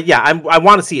definitely, I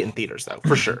want to see it in theaters though,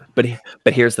 for sure.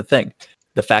 But here's the thing: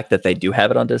 the fact that they do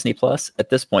have it on Disney Plus at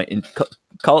this point, and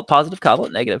call it positive, call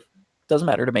it negative, doesn't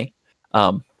matter to me.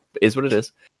 Is what it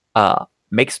is.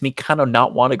 Makes me kind of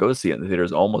not want to go see it in the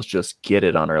theaters. Almost just get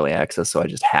it on early access, so I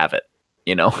just have it,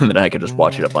 and then I can just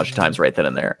watch it a bunch of times right then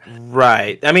and there.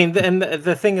 Right. I mean, and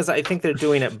the thing is, I think they're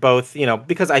doing it both.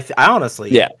 Because I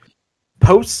honestly, Yeah.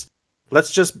 Post,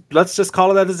 let's just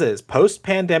call it as it is. Post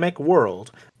pandemic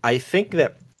world, I think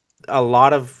that a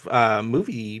lot of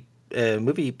movie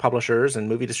publishers and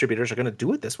movie distributors are going to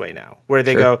do it this way now, where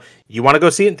they go, you want to go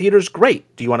see it in theaters?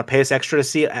 Great. Do you want to pay us extra to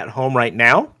see it at home right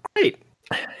now? Great.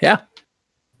 Yeah.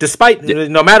 Despite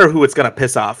no matter who it's going to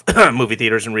piss off, movie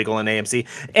theaters and Regal and AMC.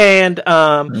 And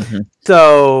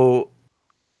so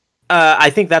I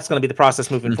think that's going to be the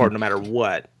process moving forward no matter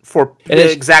what, for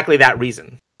exactly that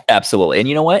reason. Absolutely. And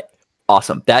you know what?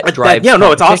 Awesome. That drives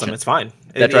it's awesome. It's fine.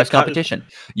 That drives competition.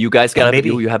 You guys got to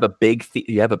you have a big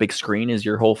you have a big screen is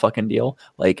your whole fucking deal.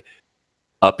 Like,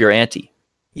 up your ante.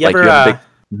 You like, ever, you have a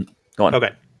big, go on.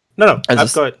 Okay. No. Go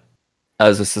ahead. I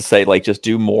was just to say, like, just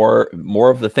do more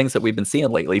of the things that we've been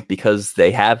seeing lately, because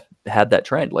they have had that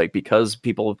trend. Like, because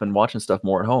people have been watching stuff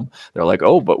more at home, they're like,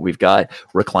 oh, but we've got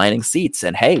reclining seats,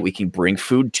 and hey, we can bring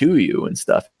food to you and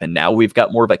stuff. And now we've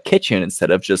got more of a kitchen instead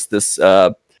of just this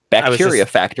bacteria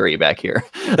factory back here.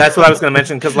 That's what I was going to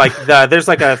mention, because there's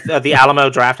like the Alamo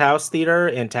Draft House Theater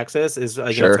in Texas is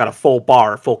it's got a full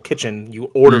bar, full kitchen. You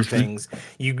order things.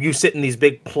 You sit in these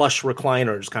big plush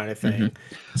recliners kind of thing.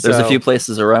 There's a few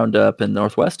places around up in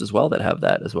Northwest as well that have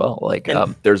that as well. Like,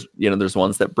 there's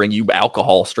ones that bring you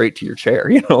alcohol straight to your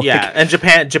chair. And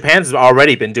Japan's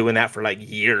already been doing that for like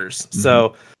years.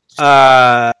 So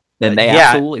and they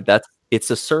absolutely it's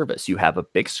a service. You have a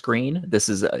big screen. This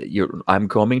is I'm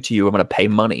coming to you. I'm going to pay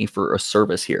money for a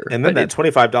service here. And then that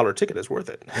 $25 ticket is worth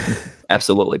it.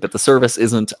 Absolutely. But the service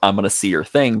isn't, I'm going to see your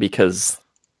thing, because,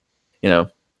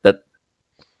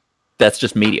 that's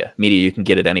just media. Media, you can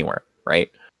get it anywhere, right?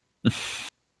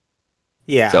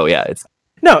 Yeah. So yeah, it's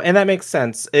and that makes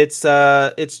sense. It's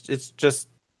just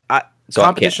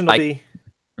competition will be.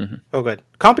 Oh, good.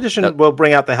 Competition will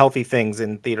bring out the healthy things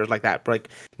in theaters like that, like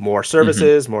more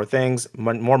services, more things,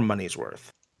 more money's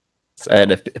worth. So.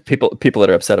 And if people that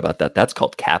are upset about that, that's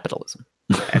called capitalism.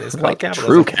 That is called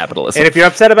capitalism. True capitalism. And if you're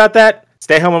upset about that,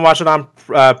 stay home and watch it on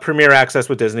Premiere Access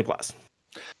with Disney Plus.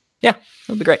 Yeah,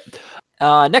 that'd be great.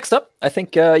 Next up, I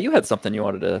think you had something you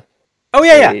wanted to. Oh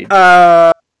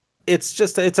yeah.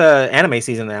 It's a anime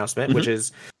season announcement, which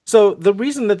is. So the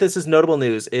reason that this is notable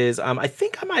news is I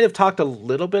think I might have talked a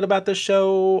little bit about this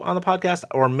show on the podcast,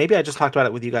 or maybe I just talked about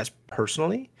it with you guys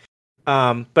personally.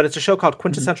 But it's a show called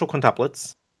Quintessential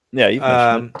Quintuplets. Yeah, you've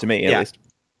mentioned it to me at least.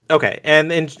 Okay,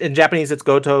 and in Japanese it's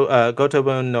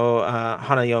Gotobun no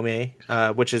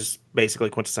Hanayome, which is basically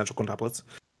Quintessential Quintuplets.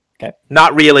 Okay.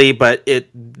 Not really, but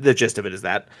the gist of it is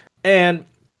that. And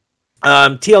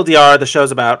TLDR, the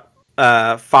show's about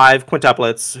 5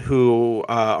 quintuplets who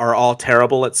are all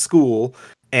terrible at school,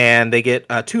 and they get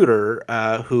a tutor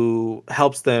who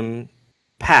helps them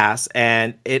pass,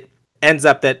 and it ends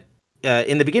up that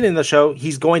in the beginning of the show,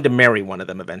 he's going to marry one of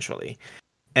them eventually.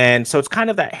 And so it's kind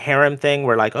of that harem thing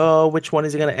where like, oh, which one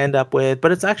is he going to end up with?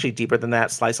 But it's actually deeper than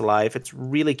that, slice of life. It's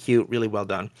really cute, really well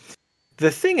done. The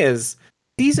thing is,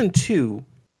 season 2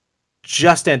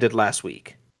 just ended last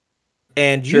week.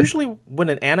 And usually when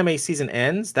an anime season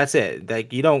ends, that's it.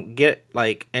 Like, you don't get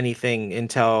like anything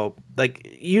until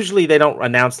like, usually they don't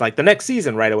announce like the next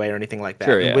season right away or anything like that.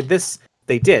 Sure, yeah. And with this,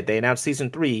 they did. They announced season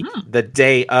 3 the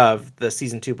day of the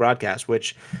season 2 broadcast,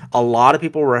 which a lot of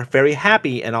people were very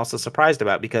happy and also surprised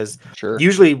about, because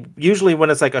usually when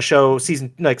it's like a show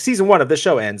season 1 of this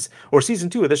show ends or season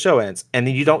 2 of the show ends, and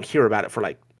then you don't hear about it for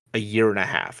like a year and a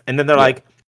half, and then they're like,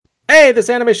 hey, this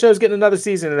anime show is getting another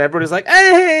season, and everybody's like,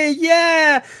 hey,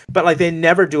 yeah, but like they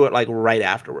never do it like right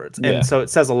afterwards, and so it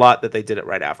says a lot that they did it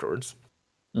right afterwards.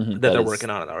 that they're working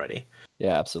on it already.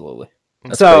 Yeah, absolutely.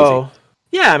 That's so crazy.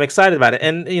 yeah, I'm excited about it.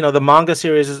 And the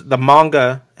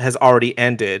manga has already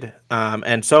ended,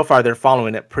 and so far they're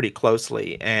following it pretty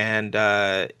closely. And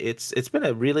it's been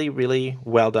a really, really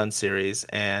well done series.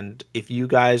 And if you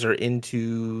guys are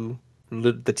into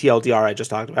the TLDR I just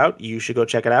talked about, you should go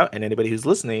check it out. And anybody who's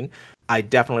listening, I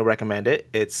definitely recommend it.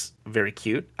 It's very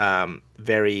cute,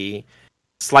 very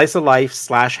slice of life /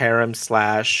 harem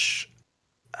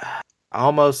 /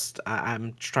 almost.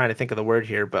 I'm trying to think of the word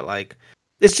here, but like.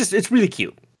 It's really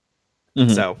cute.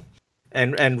 Mm-hmm. So,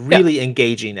 and really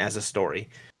engaging as a story.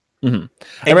 Mm-hmm.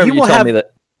 I remember you telling me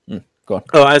that. Go on.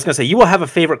 Oh, I was gonna say you will have a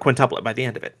favorite quintuplet by the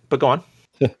end of it. But go on.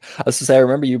 I was to say I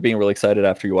remember you being really excited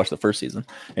after you watched the first season,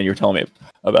 and you were telling me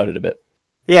about it a bit.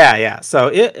 Yeah. So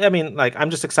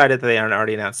I'm just excited that they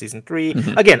already announced season 3.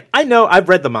 Mm-hmm. Again, I know I've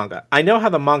read the manga. I know how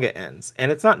the manga ends,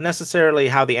 and it's not necessarily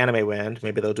how the anime will end.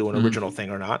 Maybe they'll do an original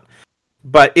thing or not.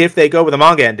 But if they go with a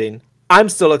manga ending, I'm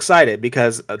still excited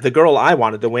because the girl I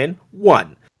wanted to win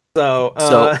won. So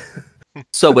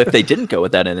if they didn't go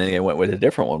with that and then they went with a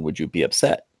different one, would you be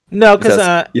upset? No,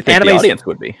 because you think the audience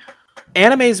would be.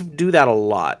 Animes do that a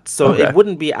lot, so it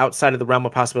wouldn't be outside of the realm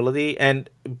of possibility. And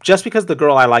just because the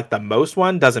girl I like the most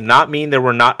won does not mean there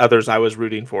were not others I was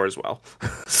rooting for as well.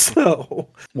 So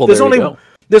there's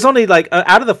only like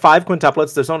out of the 5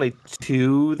 quintuplets, there's only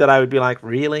 2 that I would be like,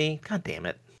 really? God damn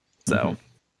it! So.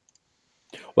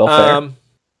 Well, fair.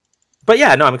 But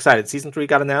yeah, no, I'm excited. Season 3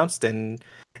 got announced, and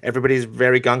everybody's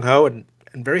very gung ho and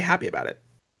very happy about it.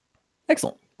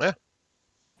 Excellent. Yeah.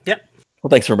 Yep. Well,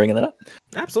 thanks for bringing that up.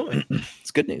 Absolutely.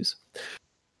 It's good news.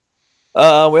 We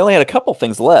only had a couple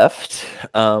things left,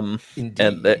 and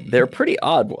they're pretty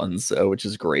odd ones, which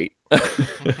is great.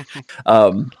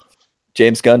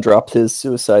 James Gunn dropped his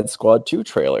Suicide Squad 2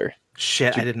 trailer.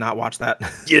 Shit, I did not watch that.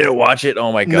 You didn't watch it?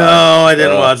 Oh my god! No, I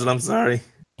didn't watch it. I'm sorry.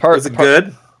 Was it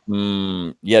good?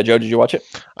 Yeah, Joe, did you watch it?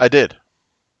 I did.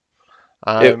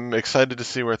 I'm excited to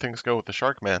see where things go with the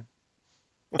Shark Man.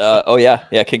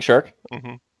 Yeah, King Shark.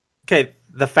 Mm-hmm. Okay,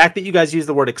 the fact that you guys use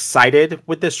the word excited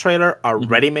with this trailer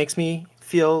already makes me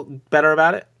feel better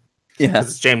about it. Yeah, because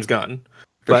it's James Gunn.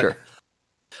 For sure.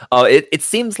 It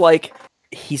seems like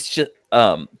he's just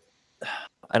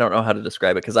I don't know how to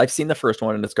describe it because I've seen the first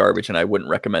one and it's garbage and I wouldn't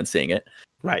recommend seeing it.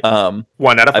 Right.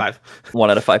 1 out of 5.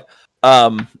 1 out of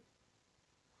 5.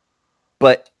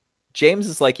 But James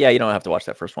is like, yeah, you don't have to watch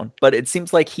that first one. But it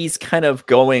seems like he's kind of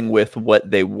going with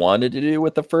what they wanted to do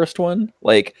with the first one.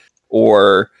 Like,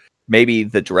 or maybe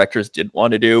the directors didn't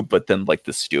want to do, but then like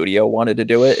the studio wanted to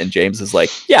do it. And James is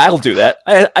like, yeah, I'll do that.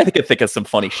 I think of some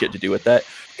funny shit to do with that.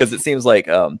 Because it seems like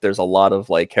there's a lot of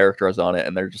like characters on it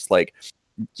and they're just like,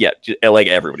 yeah, like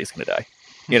everybody's going to die.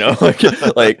 You know, like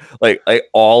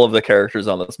all of the characters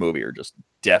on this movie are just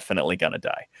definitely gonna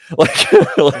die, like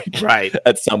right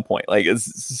at some point. Like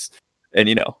and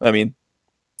you know, I mean,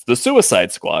 it's the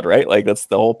Suicide Squad, right? Like that's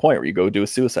the whole point where you go do a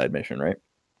suicide mission, right?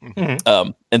 Mm-hmm.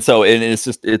 And so it's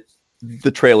just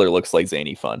the trailer looks like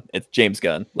zany fun. It's James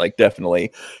Gunn, like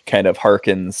definitely kind of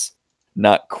harkens,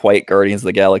 not quite Guardians of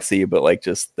the Galaxy, but like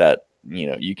just that, you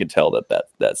know, you can tell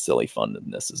that silly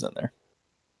funness is in there.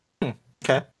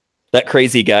 Okay. That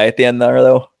crazy guy at the end there,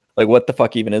 though, like, what the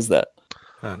fuck even is that?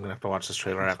 I'm gonna have to watch this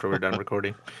trailer after we're done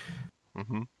recording.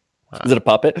 Mm-hmm. Is it a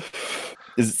puppet?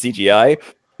 Is it CGI?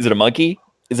 Is it a monkey?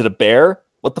 Is it a bear?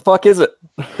 What the fuck is it?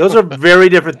 Those are very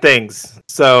different things.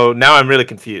 So now I'm really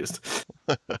confused.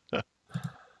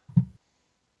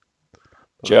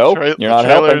 Joe, you're not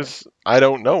helping. I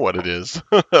don't know what it is.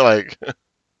 Like,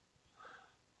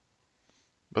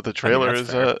 but the trailer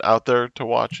is out there to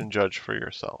watch and judge for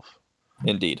yourself.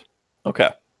 Indeed.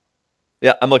 Okay.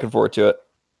 Yeah, I'm looking forward to it.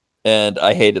 And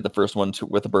I hated the first one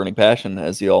with a burning passion,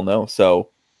 as you all know. So,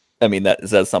 I mean,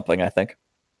 that's something I think.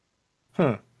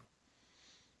 Anyways.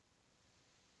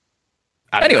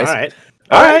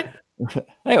 All right.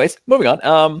 Anyways, moving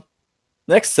on.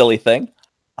 Next silly thing.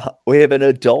 We have an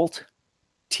adult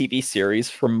TV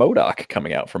series from MODOK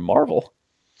coming out from Marvel.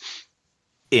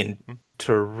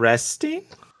 Interesting.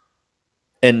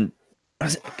 And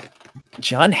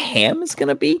John Hamm is going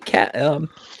to be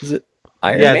is it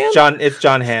Iron Man? It's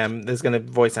John Hamm is going to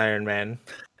voice Iron Man.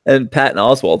 And Patton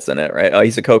Oswalt's in it, right? Oh,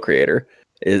 he's a co-creator.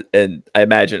 And I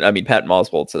imagine, Patton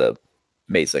Oswalt's an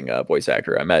amazing voice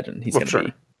actor. I imagine he's going to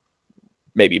be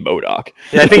maybe MODOK.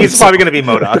 Yeah, I think he's probably going to be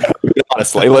MODOK.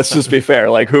 Honestly, let's just be fair.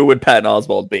 Like, who would Patton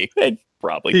Oswalt be? He'd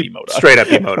probably be MODOK. Straight up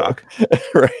be MODOK.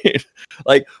 Right.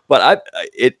 Like, but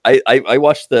I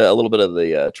watched a little bit of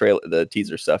the trailer, the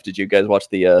teaser stuff. Did you guys watch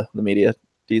the media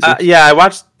teaser? Yeah, I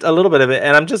watched a little bit of it,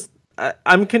 and I'm just I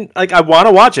want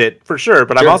to watch it for sure,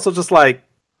 but I'm also just like,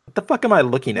 what the fuck am I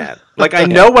looking at? Like, I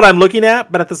know what I'm looking at,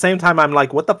 but at the same time, I'm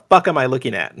like, what the fuck am I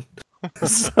looking at?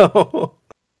 So,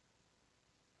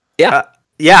 yeah.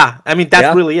 I mean,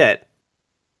 that's really it.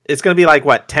 It's gonna be like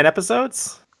what, 10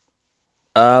 episodes?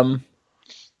 Yeah,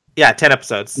 10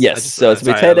 episodes. Yes, so it's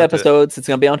gonna be 10 episodes. It's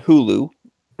gonna be on Hulu,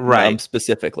 right?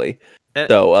 Specifically,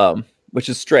 so which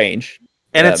is strange,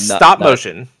 and it's stop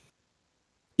motion.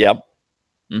 Yep,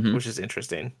 which is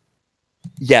interesting.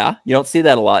 Yeah, you don't see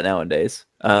that a lot nowadays.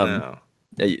 No.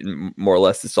 More or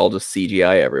less, it's all just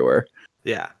CGI everywhere.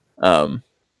 Yeah. But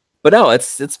no,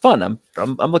 it's fun.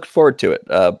 I'm looking forward to it.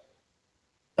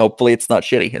 Hopefully, it's not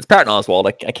shitty. It's Patton Oswalt.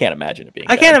 I can't imagine it being.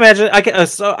 I can't imagine.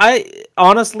 So I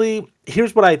honestly,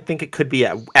 here's what I think it could be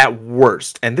at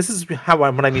worst, and this is how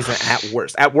I'm using it at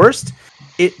worst. At worst,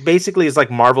 it basically is like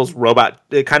Marvel's robot.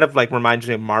 It kind of like reminds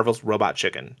me of Marvel's Robot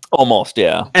Chicken. Almost,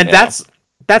 yeah. And that's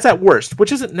at worst,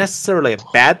 which isn't necessarily a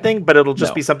bad thing, but it'll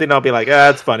just be something I'll be like,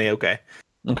 it's funny, okay.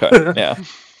 Okay, yeah.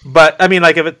 But I mean,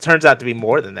 like, if it turns out to be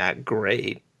more than that,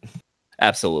 great.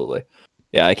 Absolutely.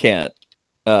 Yeah, I can't.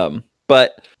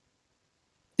 But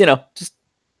just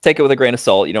take it with a grain of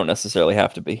salt. You don't necessarily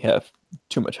have to have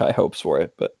too much high hopes for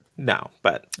it, but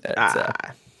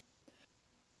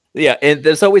yeah. And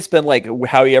there's always been like,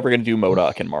 how are you ever going to do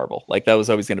MODOK in Marvel? Like, that was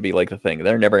always going to be like the thing.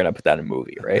 They're never going to put that in a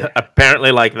movie, right?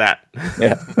 Apparently, like that.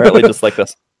 Yeah, apparently just like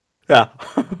this. Yeah,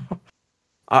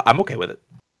 I'm okay with it.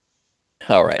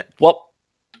 All right. Well,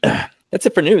 that's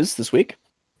it for news this week.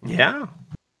 Yeah.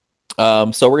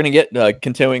 So we're gonna get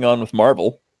continuing on with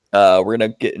Marvel. We're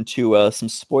gonna get into some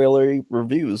spoilery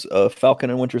reviews of Falcon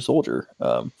and Winter Soldier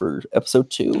for episode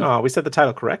 2. Oh, we said the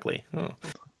title correctly.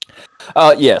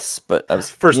 Yes, but I was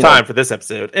first time for this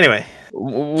episode. Anyway,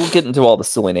 we'll get into all the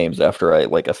silly names after I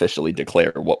officially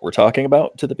declare what we're talking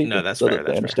about to the people. No, that's fair. That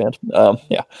they understand.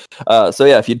 Yeah. So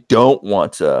yeah, if you don't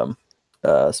want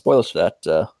spoilers for that,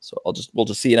 so we'll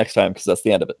just see you next time because that's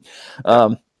the end of it.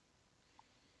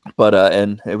 But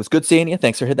and it was good seeing you.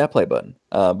 Thanks for hitting that play button.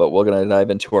 But we're gonna dive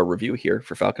into our review here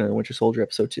for Falcon and Winter Soldier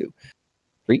episode 2.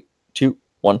 3, 2,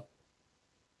 1.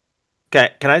 Okay,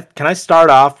 can I start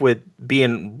off with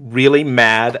being really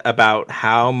mad about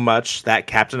how much that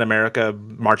Captain America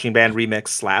marching band remix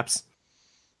slaps?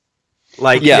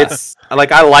 Like, it's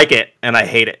like, I like it and I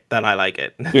hate it that I like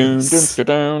it. Like,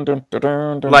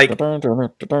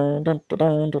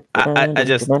 I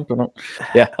just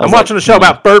I'm watching a show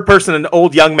about Bird Person and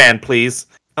Old Young Man, please.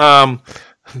 But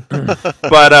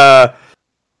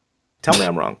tell me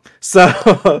I'm wrong.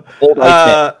 So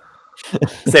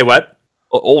say what?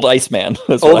 Old Iceman.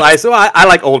 Old Ice. So I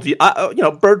like old.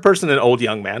 Bird Person and Old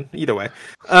Young Man. Either way,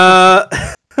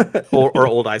 or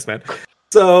Old Iceman.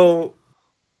 So,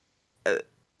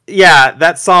 yeah,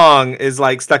 that song is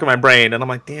like stuck in my brain, and I'm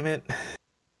like, damn it.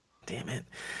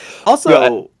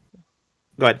 Also,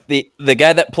 go ahead. The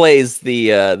guy that plays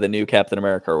the new Captain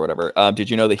America or whatever. Did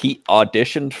you know that he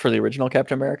auditioned for the original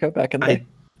Captain America back in the day?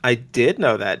 I did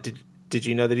know that. Did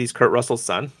you know that he's Kurt Russell's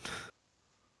son?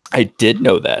 I did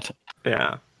know that.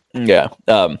 Yeah.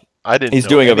 I didn't. He's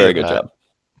doing a very good job.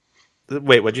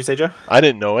 Wait, what'd you say, Joe? I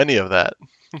didn't know any of that.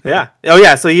 Yeah. Oh,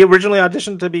 yeah. So he originally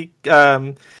auditioned to be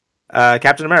Captain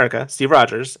America, Steve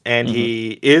Rogers, and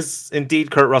he is indeed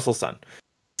Kurt Russell's son.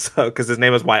 So, because his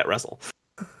name is Wyatt Russell.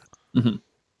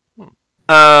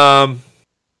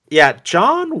 Yeah,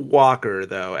 John Walker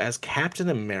though as Captain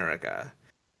America.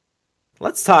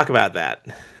 Let's talk about that.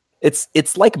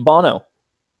 It's like Bono.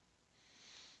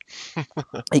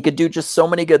 He could do just so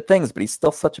many good things, but he's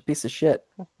still such a piece of shit.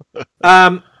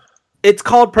 It's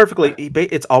called perfectly.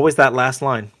 It's always that last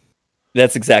line.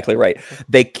 That's exactly right.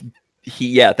 That's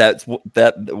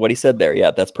what he said there.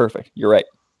 Yeah, that's perfect. You're right.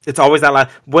 It's always that last.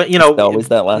 Always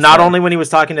that last. Not line. Only when he was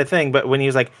talking to Thing, but when he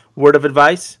was like, "Word of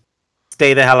advice: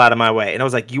 stay the hell out of my way." And I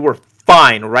was like, "You were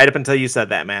fine right up until you said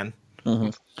that, man."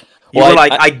 You were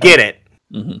like, "I get it."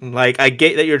 Like, I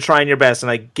get that you're trying your best,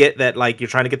 and I get that, like, you're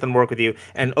trying to get them to work with you,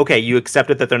 and okay, you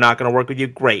accepted that they're not going to work with you,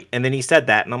 great. And then he said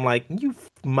that, and I'm like, you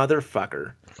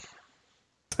motherfucker.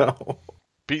 So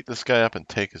beat this guy up and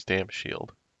take his damn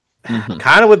shield.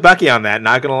 Kind of with Bucky on that,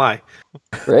 not going to lie.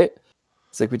 Right?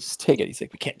 It's like, we just take it. He's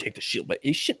like, we can't take the shield, but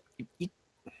you should. We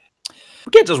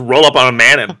can't just roll up on a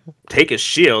man and take his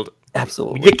shield.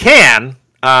 Absolutely. You can.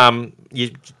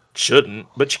 You shouldn't,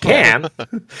 but you can.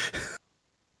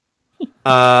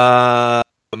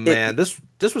 Man, this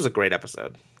was a great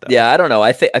episode. Though. Yeah, I don't know.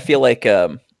 I feel like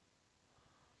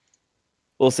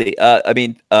we'll see.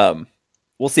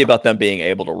 We'll see about them being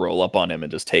able to roll up on him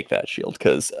and just take that shield,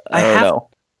 because I don't know.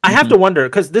 I have to wonder,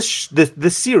 because this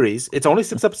series, it's only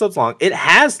 6 episodes long. It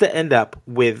has to end up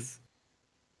with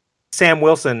Sam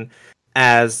Wilson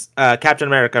as Captain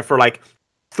America for like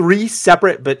 3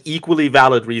 separate but equally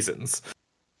valid reasons.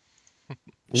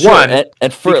 Sure, One,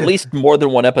 and for because- at least more than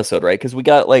one episode, right? Because we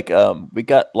got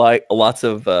lots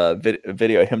of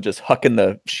video of him just hucking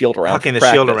the shield around, hucking for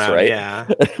the shield practice, around, right? yeah.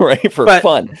 Right, for But-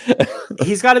 fun.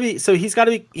 He's got to be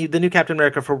the new Captain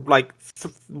America for like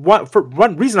for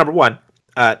one reason. Number one,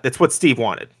 that's what Steve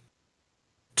wanted.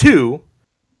 2,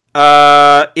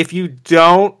 if you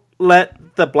don't let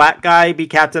the black guy be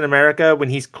Captain America when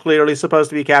he's clearly supposed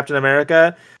to be Captain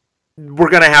America, we're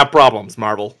gonna have problems,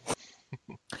 Marvel.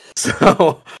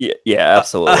 So Yeah,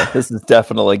 absolutely. This is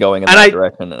definitely going in and that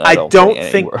direction. And I don't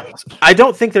think I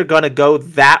don't think they're going to go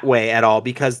that way at all,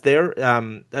 because they're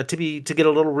to get a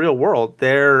little real world,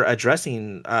 they're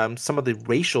addressing some of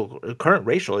the current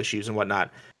racial issues and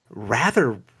whatnot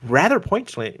rather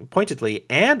pointedly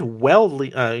and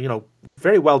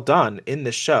very well done in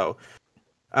this show.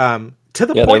 To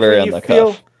the point where you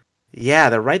feel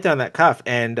they're right there on that cuff.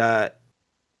 And I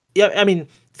mean,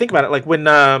 think about it, like when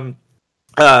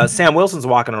Sam Wilson's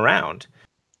walking around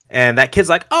and that kid's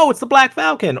like, "Oh, it's the Black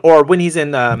Falcon," or when he's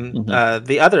in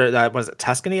the other was it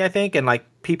Tuscany, I think, and like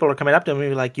people are coming up to him and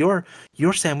be like, "You're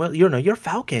Sam Wilson, you're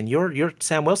Falcon, you're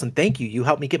Sam Wilson. Thank you, you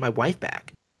helped me get my wife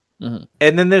back." Mm-hmm.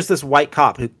 And then there's this white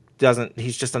cop who doesn't.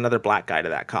 He's just another black guy to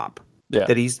that cop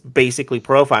that he's basically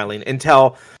profiling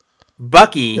until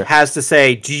Bucky has to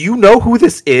say, "Do you know who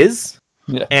this is?"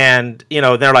 Yeah. And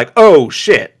they're like, "Oh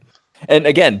shit." And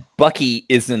again, Bucky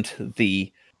isn't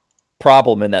the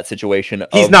problem in that situation.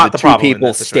 He's not the two problem in people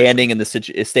that situation.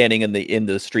 standing in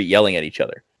the street yelling at each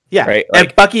other. Yeah, right.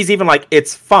 And Bucky's even like,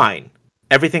 "It's fine,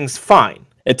 everything's fine."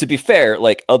 And to be fair,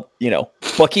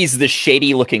 Bucky's the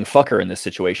shady looking fucker in this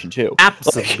situation too.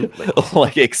 Absolutely.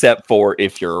 Like except for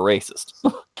if you're a racist.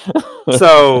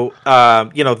 So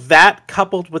that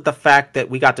coupled with the fact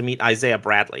that we got to meet Isaiah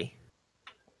Bradley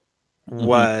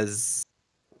was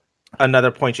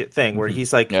another poignant thing where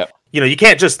he's like, you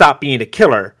can't just stop being a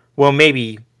killer. Well,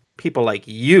 maybe people like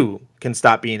you can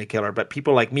stop being a killer, but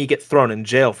people like me get thrown in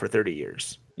jail for 30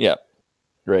 years. Yeah.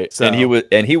 Right. So,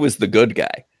 and he was the good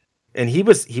guy. And he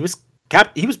was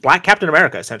Black Captain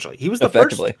America, essentially. He was the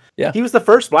first. Yeah. He was the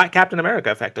first Black Captain America,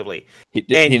 effectively. He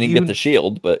didn't get the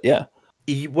shield, but yeah.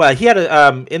 He had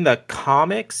a in the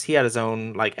comics he had his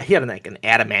own, like he had an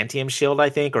adamantium shield, I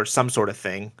think, or some sort of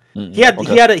thing. He had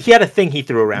a thing he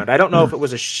threw around. I don't know if it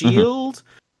was a shield,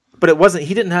 but it wasn't.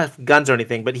 He didn't have guns or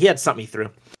anything, but he had something he threw.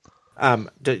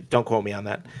 Don't quote me on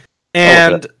that.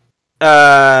 And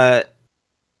but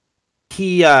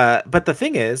the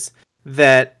thing is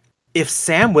that if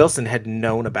Sam Wilson had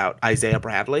known about Isaiah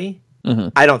Bradley,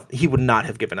 he would not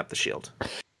have given up the shield.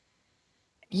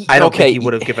 I don't think he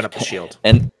would have given up the shield.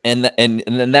 And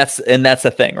then that's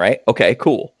the thing, right? Okay,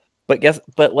 cool. But I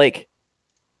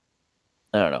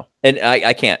don't know. And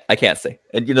I can't say.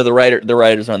 And the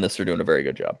writers on this are doing a very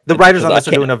good job. The writers on this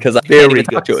are doing a very good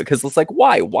job. Because it's like,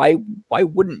 why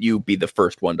wouldn't you be the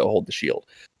first one to hold the shield?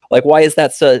 Like, why is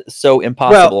that so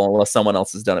impossible unless someone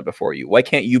else has done it before you? Why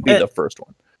can't you be the first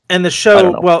one? And the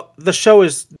show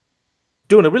is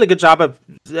doing a really good job of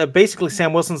basically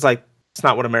Sam Wilson's like, it's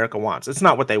not what America wants. It's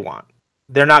not what they want.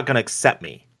 They're not going to accept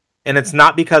me. And it's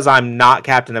not because I'm not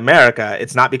Captain America.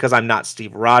 It's not because I'm not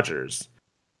Steve Rogers.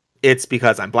 It's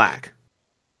because I'm black.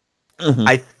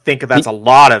 I think that's a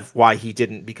lot of why he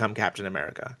didn't become Captain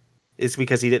America. It's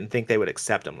because he didn't think they would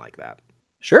accept him like that.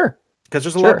 Sure. Because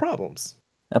there's a lot of problems.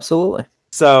 Absolutely.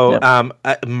 So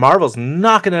Marvel's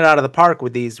knocking it out of the park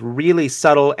with these really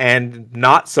subtle and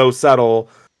not so subtle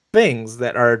things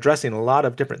that are addressing a lot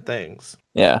of different things.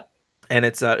 Yeah. And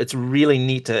it's really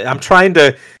neat to. I'm trying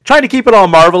to keep it all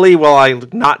Marvel-y while I'm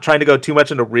not trying to go too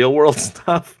much into real world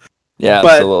stuff. Yeah,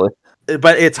 absolutely.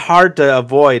 But it's hard to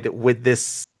avoid with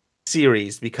this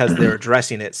series because they're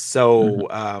addressing it so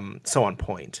on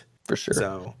point. For sure.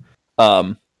 So,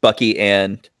 Bucky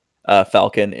and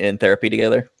Falcon in therapy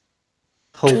together.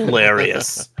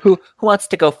 Hilarious. Who wants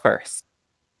to go first?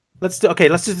 Let's do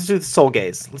the soul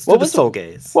gaze. Gaze.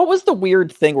 What was the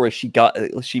weird thing where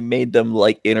she made them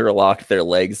like interlock their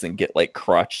legs and get like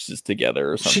crotches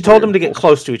together or something? She told them to get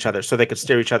close to each other so they could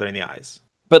stare each other in the eyes.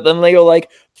 But then they go like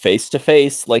face to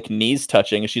face, like knees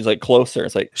touching, and she's like closer.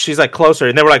 It's like she's like closer,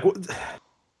 and they were like,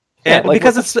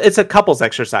 because it's a couples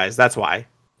exercise. That's why.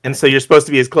 And so you're supposed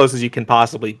to be as close as you can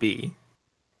possibly be.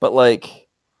 But like,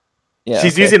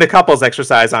 she's using a couples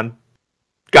exercise on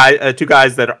two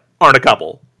guys that aren't a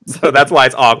couple. So that's why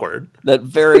it's awkward. That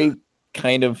very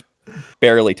kind of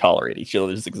barely tolerate each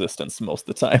other's existence most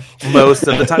of the time. Most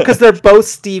of the time. Because they're both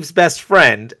Steve's best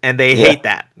friend, and they hate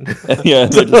that. Yeah,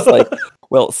 they're just like,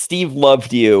 well, Steve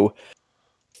loved you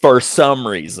for some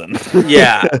reason.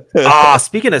 Yeah.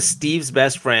 Speaking of Steve's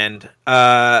best friend,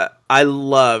 I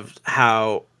loved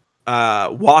how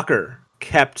Walker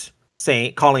kept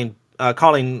calling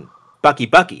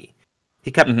Bucky.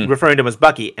 He kept referring to him as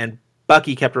Bucky, and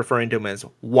Bucky kept referring to him as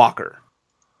Walker.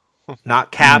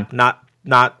 Not Cap, not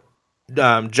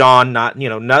John, not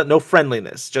no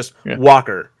friendliness, just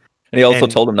Walker. And he also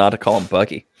told him not to call him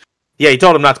Bucky. Yeah, he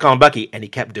told him not to call him Bucky, and he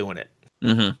kept doing it.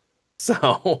 Mm-hmm.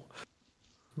 So,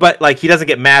 but like he doesn't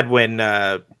get mad when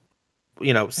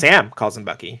Sam calls him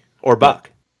Bucky or Buck.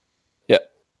 Yeah.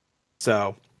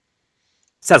 So,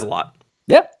 says a lot.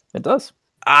 Yeah, it does.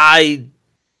 I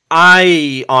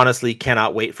honestly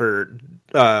cannot wait for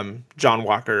John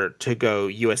Walker to go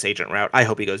U.S. agent route. I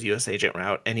hope he goes U.S. agent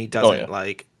route, and he doesn't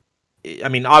I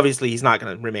mean, obviously, he's not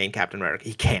going to remain Captain America.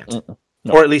 He can't.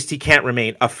 No. Or at least he can't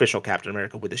remain official Captain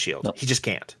America with the shield. No. He just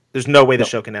can't. There's no way the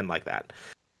show can end like that.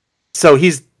 So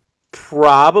he's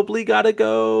probably got to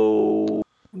go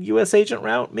U.S. agent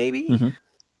route, maybe. Mm-hmm.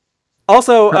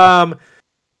 Also,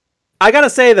 I got to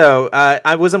say, though,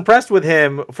 I was impressed with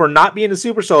him for not being a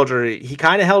super soldier. He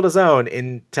kind of held his own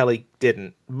until he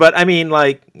didn't. But, I mean,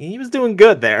 like, he was doing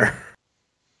good there.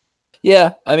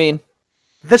 Yeah, I mean...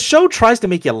 The show tries to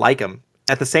make you like him.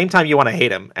 At the same time, you want to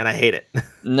hate him, and I hate it.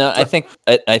 No, I think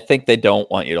they don't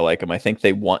want you to like him. I think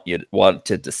they want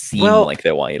to seem like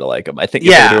they want you to like him. I think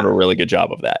they're doing a really good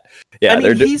job of that. Yeah, I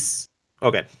mean, he's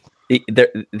okay.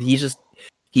 He's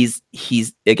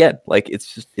again, like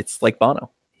it's like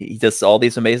Bono. He does all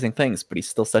these amazing things, but he's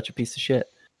still such a piece of shit.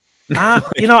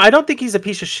 I don't think he's a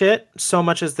piece of shit so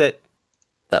much as that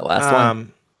last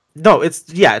line. No,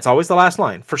 it's always the last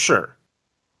line for sure.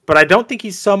 But I don't think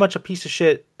he's so much a piece of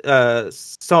shit, a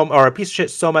piece of shit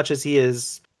so much as he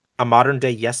is a modern day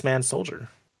yes man soldier.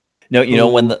 No, you know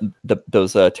when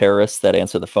those terrorists that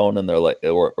answer the phone and they're like,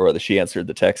 or she answered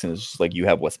the text and it's just like, you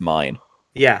have what's mine.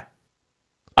 Yeah,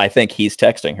 I think he's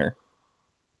texting her.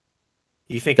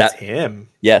 You think it's him?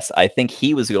 Yes, I think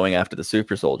he was going after the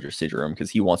super soldier serum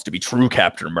because he wants to be true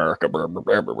Captain America.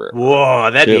 Whoa,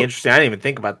 that'd be interesting. I didn't even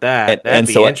think about that. That'd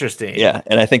be interesting. Yeah,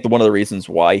 and I think one of the reasons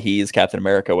why he is Captain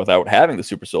America without having the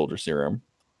super soldier serum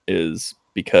is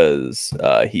because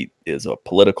he is a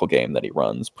political game that he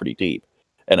runs pretty deep,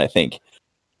 and I think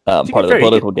part of the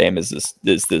political game is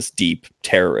this deep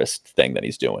terrorist thing that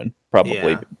he's doing,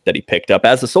 probably that he picked up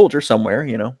as a soldier somewhere,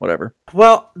 whatever.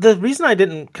 Well, the reason I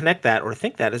didn't connect that or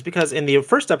think that is because in the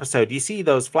first episode, you see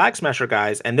those Flag Smasher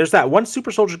guys, and there's that one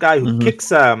super soldier guy who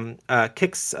kicks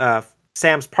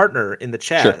Sam's partner in the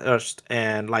chest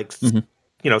and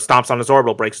stomps on his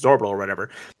orbital, breaks his orbital or whatever.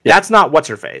 Yeah. That's not what's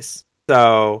her face.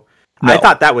 So I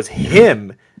thought that was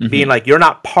him being like, "You're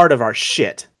not part of our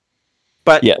shit."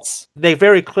 But they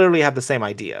very clearly have the same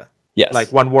idea. Yes.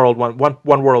 Like one world,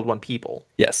 one people.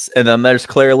 Yes. And then there's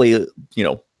clearly,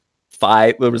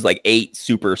 8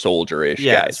 super soldier-ish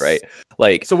guys, right?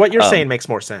 Like, so what you're saying makes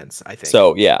more sense, I think.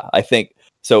 So I think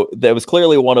so that was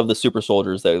clearly one of the super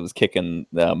soldiers that was kicking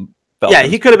them. Yeah,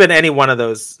 he could have been any one of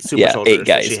those super soldiers 8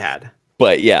 guys. That she had.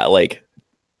 But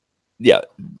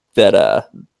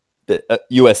that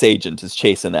US agent is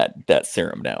chasing that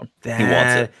serum down. He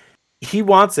wants it. He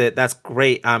wants it. That's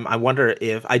great.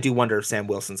 I do wonder if Sam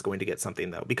Wilson's going to get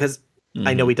something though, because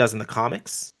I know he does in the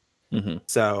comics. Mm-hmm.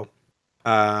 So,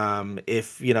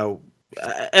 if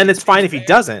and it's fine if he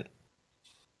doesn't,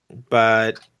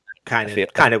 but kind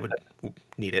of would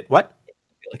need it. What?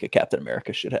 Like a Captain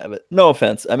America should have it. No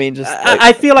offense. I mean, just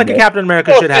I feel like a Captain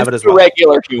America should have it as well.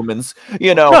 Regular humans,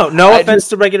 No offense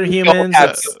to regular humans.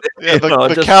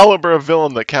 The caliber of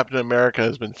villain that Captain America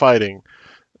has been fighting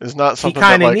is not something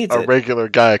that like a regular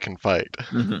guy can fight.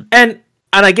 Mm-hmm. And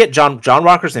I get John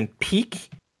Walker's in peak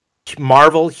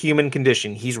Marvel human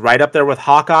condition. He's right up there with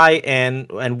Hawkeye and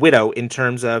Widow in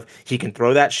terms of he can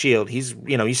throw that shield. He's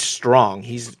he's strong.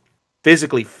 He's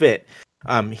physically fit.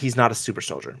 He's not a super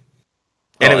soldier.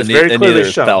 And it was very clearly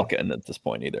shown. Falcon at this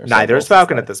point either. Neither is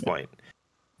Falcon at this point.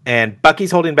 And Bucky's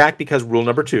holding back because rule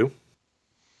number 2.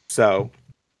 So,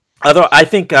 although I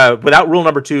think without rule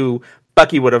number 2,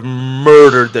 Bucky would have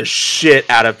murdered the shit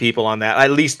out of people on that.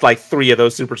 At least like 3 of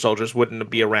those super soldiers wouldn't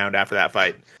be around after that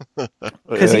fight.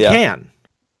 Because he can.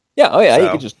 Yeah, he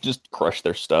could just crush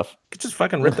their stuff. He could just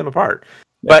fucking rip them apart.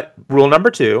 Yeah. But rule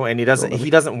number 2, and he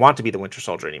doesn't want to be the Winter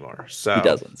Soldier anymore. So he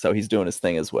doesn't. So he's doing his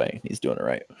thing his way. He's doing it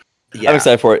right. Yeah. I'm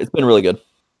excited for it. It's been really good.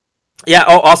 Yeah.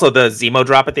 Oh, also the Zemo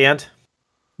drop at the end.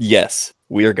 Yes,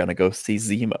 we are gonna go see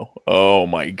Zemo. Oh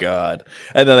my god!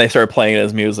 And then they started playing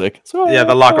his music. The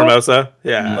Lacrimosa.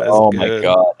 Yeah. Oh my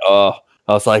god. Oh,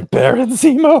 I was like Baron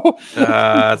Zemo.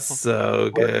 That's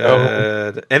so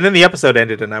good. And then the episode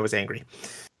ended, and I was angry.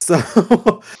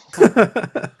 So,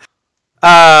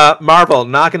 Marvel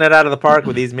knocking it out of the park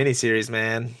with these miniseries,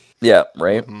 man. Yeah,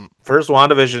 right. Mhm. First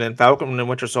WandaVision and Falcon and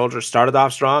Winter Soldier started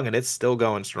off strong, and it's still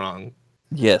going strong.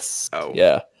 Yes. Oh.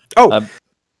 Yeah. Oh,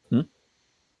 Hmm?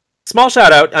 small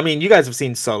shout out. I mean, you guys have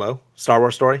seen Solo, Star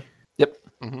Wars story. Yep.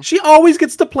 Mhm. She always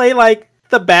gets to play like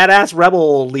the badass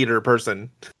rebel leader person.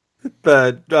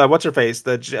 The what's her face?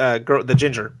 The girl, the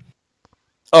ginger.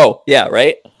 Oh, yeah,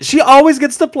 right. She always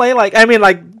gets to play like. I mean,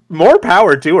 like more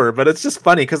power to her, but it's just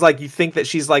funny because like you think that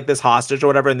she's like this hostage or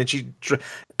whatever, and then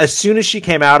as soon as she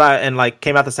came out and like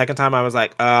came out the second time, I was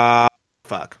like,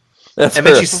 fuck. That's And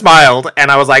then she smiled, and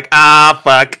I was like,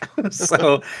 fuck.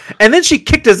 So, and then she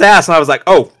kicked his ass, and I was like,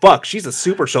 oh, fuck, she's a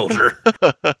super soldier.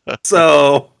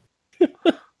 So,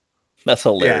 That's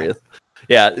hilarious.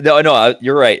 Yeah, no,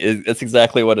 you're right. It's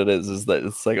exactly what it is. Is that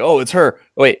it's like, oh, it's her.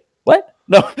 Wait, what?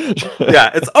 No. yeah,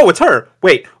 it's her.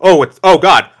 Wait, oh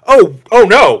god, oh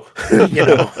no, you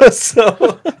know.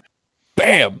 So,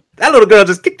 Bam. that little girl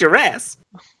just kicked your ass.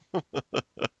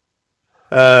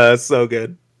 So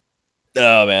good.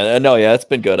 Oh man, no, yeah, it's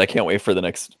been good. I can't wait for the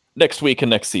next week and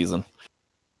next season.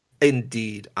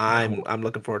 Indeed, I'm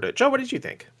looking forward to it. Joe, what did you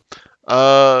think?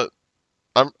 I'm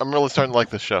really starting to like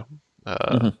this show.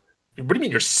 What do you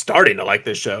mean you're starting to like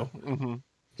this show? Mhm.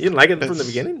 You didn't like it from the It's-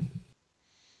 beginning?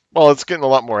 Well, it's getting a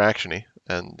lot more actiony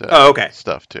and Okay.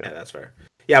 stuff too. Yeah, that's fair.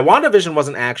 Yeah, WandaVision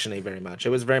wasn't actiony very much. It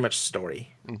was very much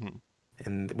story. Mhm.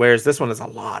 And whereas this one is a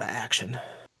lot of action.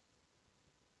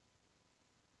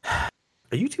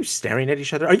 Are you two staring at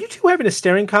each other? Are you two having a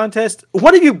staring contest?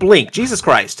 One of you blink. Jesus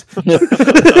Christ.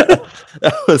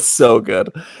 That was so good.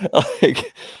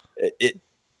 Like it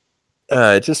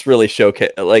just really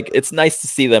showcase. Like it's nice to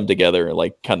see them together.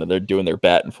 Like kind of they're doing their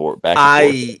back and forth.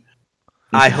 I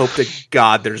hope to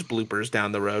God there's bloopers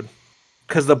down the road.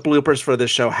 Because the bloopers for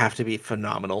this show have to be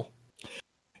phenomenal.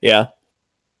 Yeah,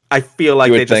 I feel like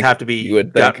You would they just think- have to you be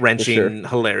would think, gut-wrenching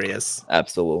hilarious.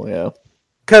 absolutely. Yeah.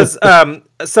 Because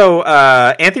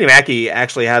Anthony Mackie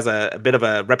actually has a bit of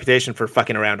a reputation for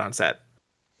fucking around on set.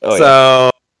 Oh yeah.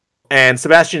 And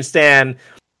Sebastian Stan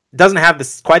doesn't have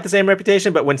quite the same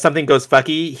reputation, but when something goes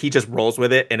fucky, he just rolls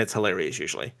with it, and it's hilarious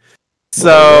usually.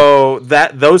 So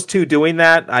those two doing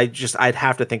that, I'd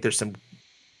have to think there's some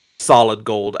solid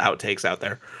gold outtakes out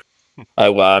there.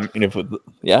 Well, I mean,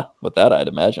 with that, I'd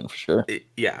imagine for sure.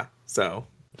 Yeah. So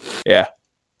Yeah,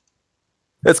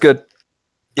 that's good.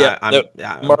 Yeah,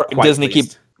 I'm quite Disney,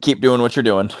 pleased. keep doing what you're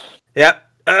doing. Yep.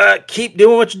 Keep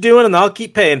doing what you're doing, and I'll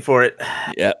keep paying for it.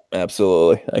 Yeah,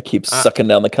 absolutely. I keep sucking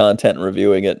down the content and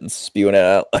reviewing it and spewing it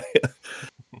out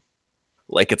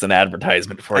like it's an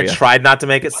advertisement for I you. tried not to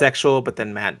make it sexual, but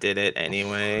then Matt did it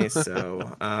anyway.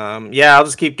 So, yeah, I'll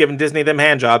just keep giving Disney them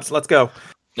hand jobs. Let's go.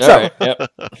 All right. Yep.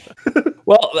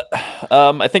 Well,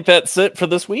 I think that's it for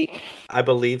this week. I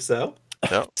believe so.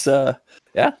 It's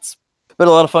it's been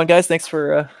a lot of fun, guys. Thanks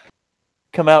for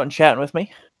coming out and chatting with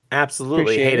me. Absolutely.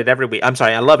 Appreciate Hate it. it every week. I'm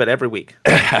sorry. I love it every week.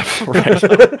 Right.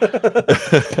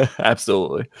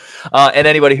 Absolutely. And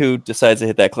anybody who decides to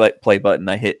hit that play button,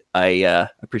 I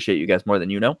appreciate you guys more than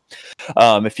you know.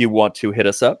 If you want to hit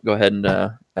us up, go ahead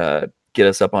and get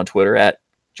us up on Twitter at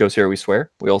Joe's Here We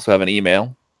Swear. We also have an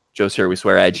email,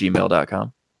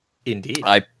 joeshereweswear@gmail.com. Indeed.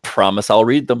 I promise I'll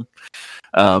read them.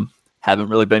 Haven't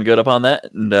really been good up on that,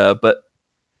 but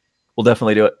we'll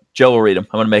definitely do it. Joe will read them.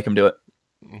 I'm going to make him do it.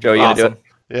 Joe, you going to do it?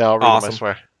 Yeah, I'll read them, I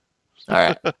swear. All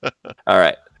right. All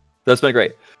right. That's been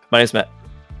great. My name's Matt.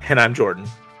 And I'm Jordan.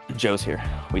 Joe's here.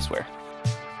 We swear.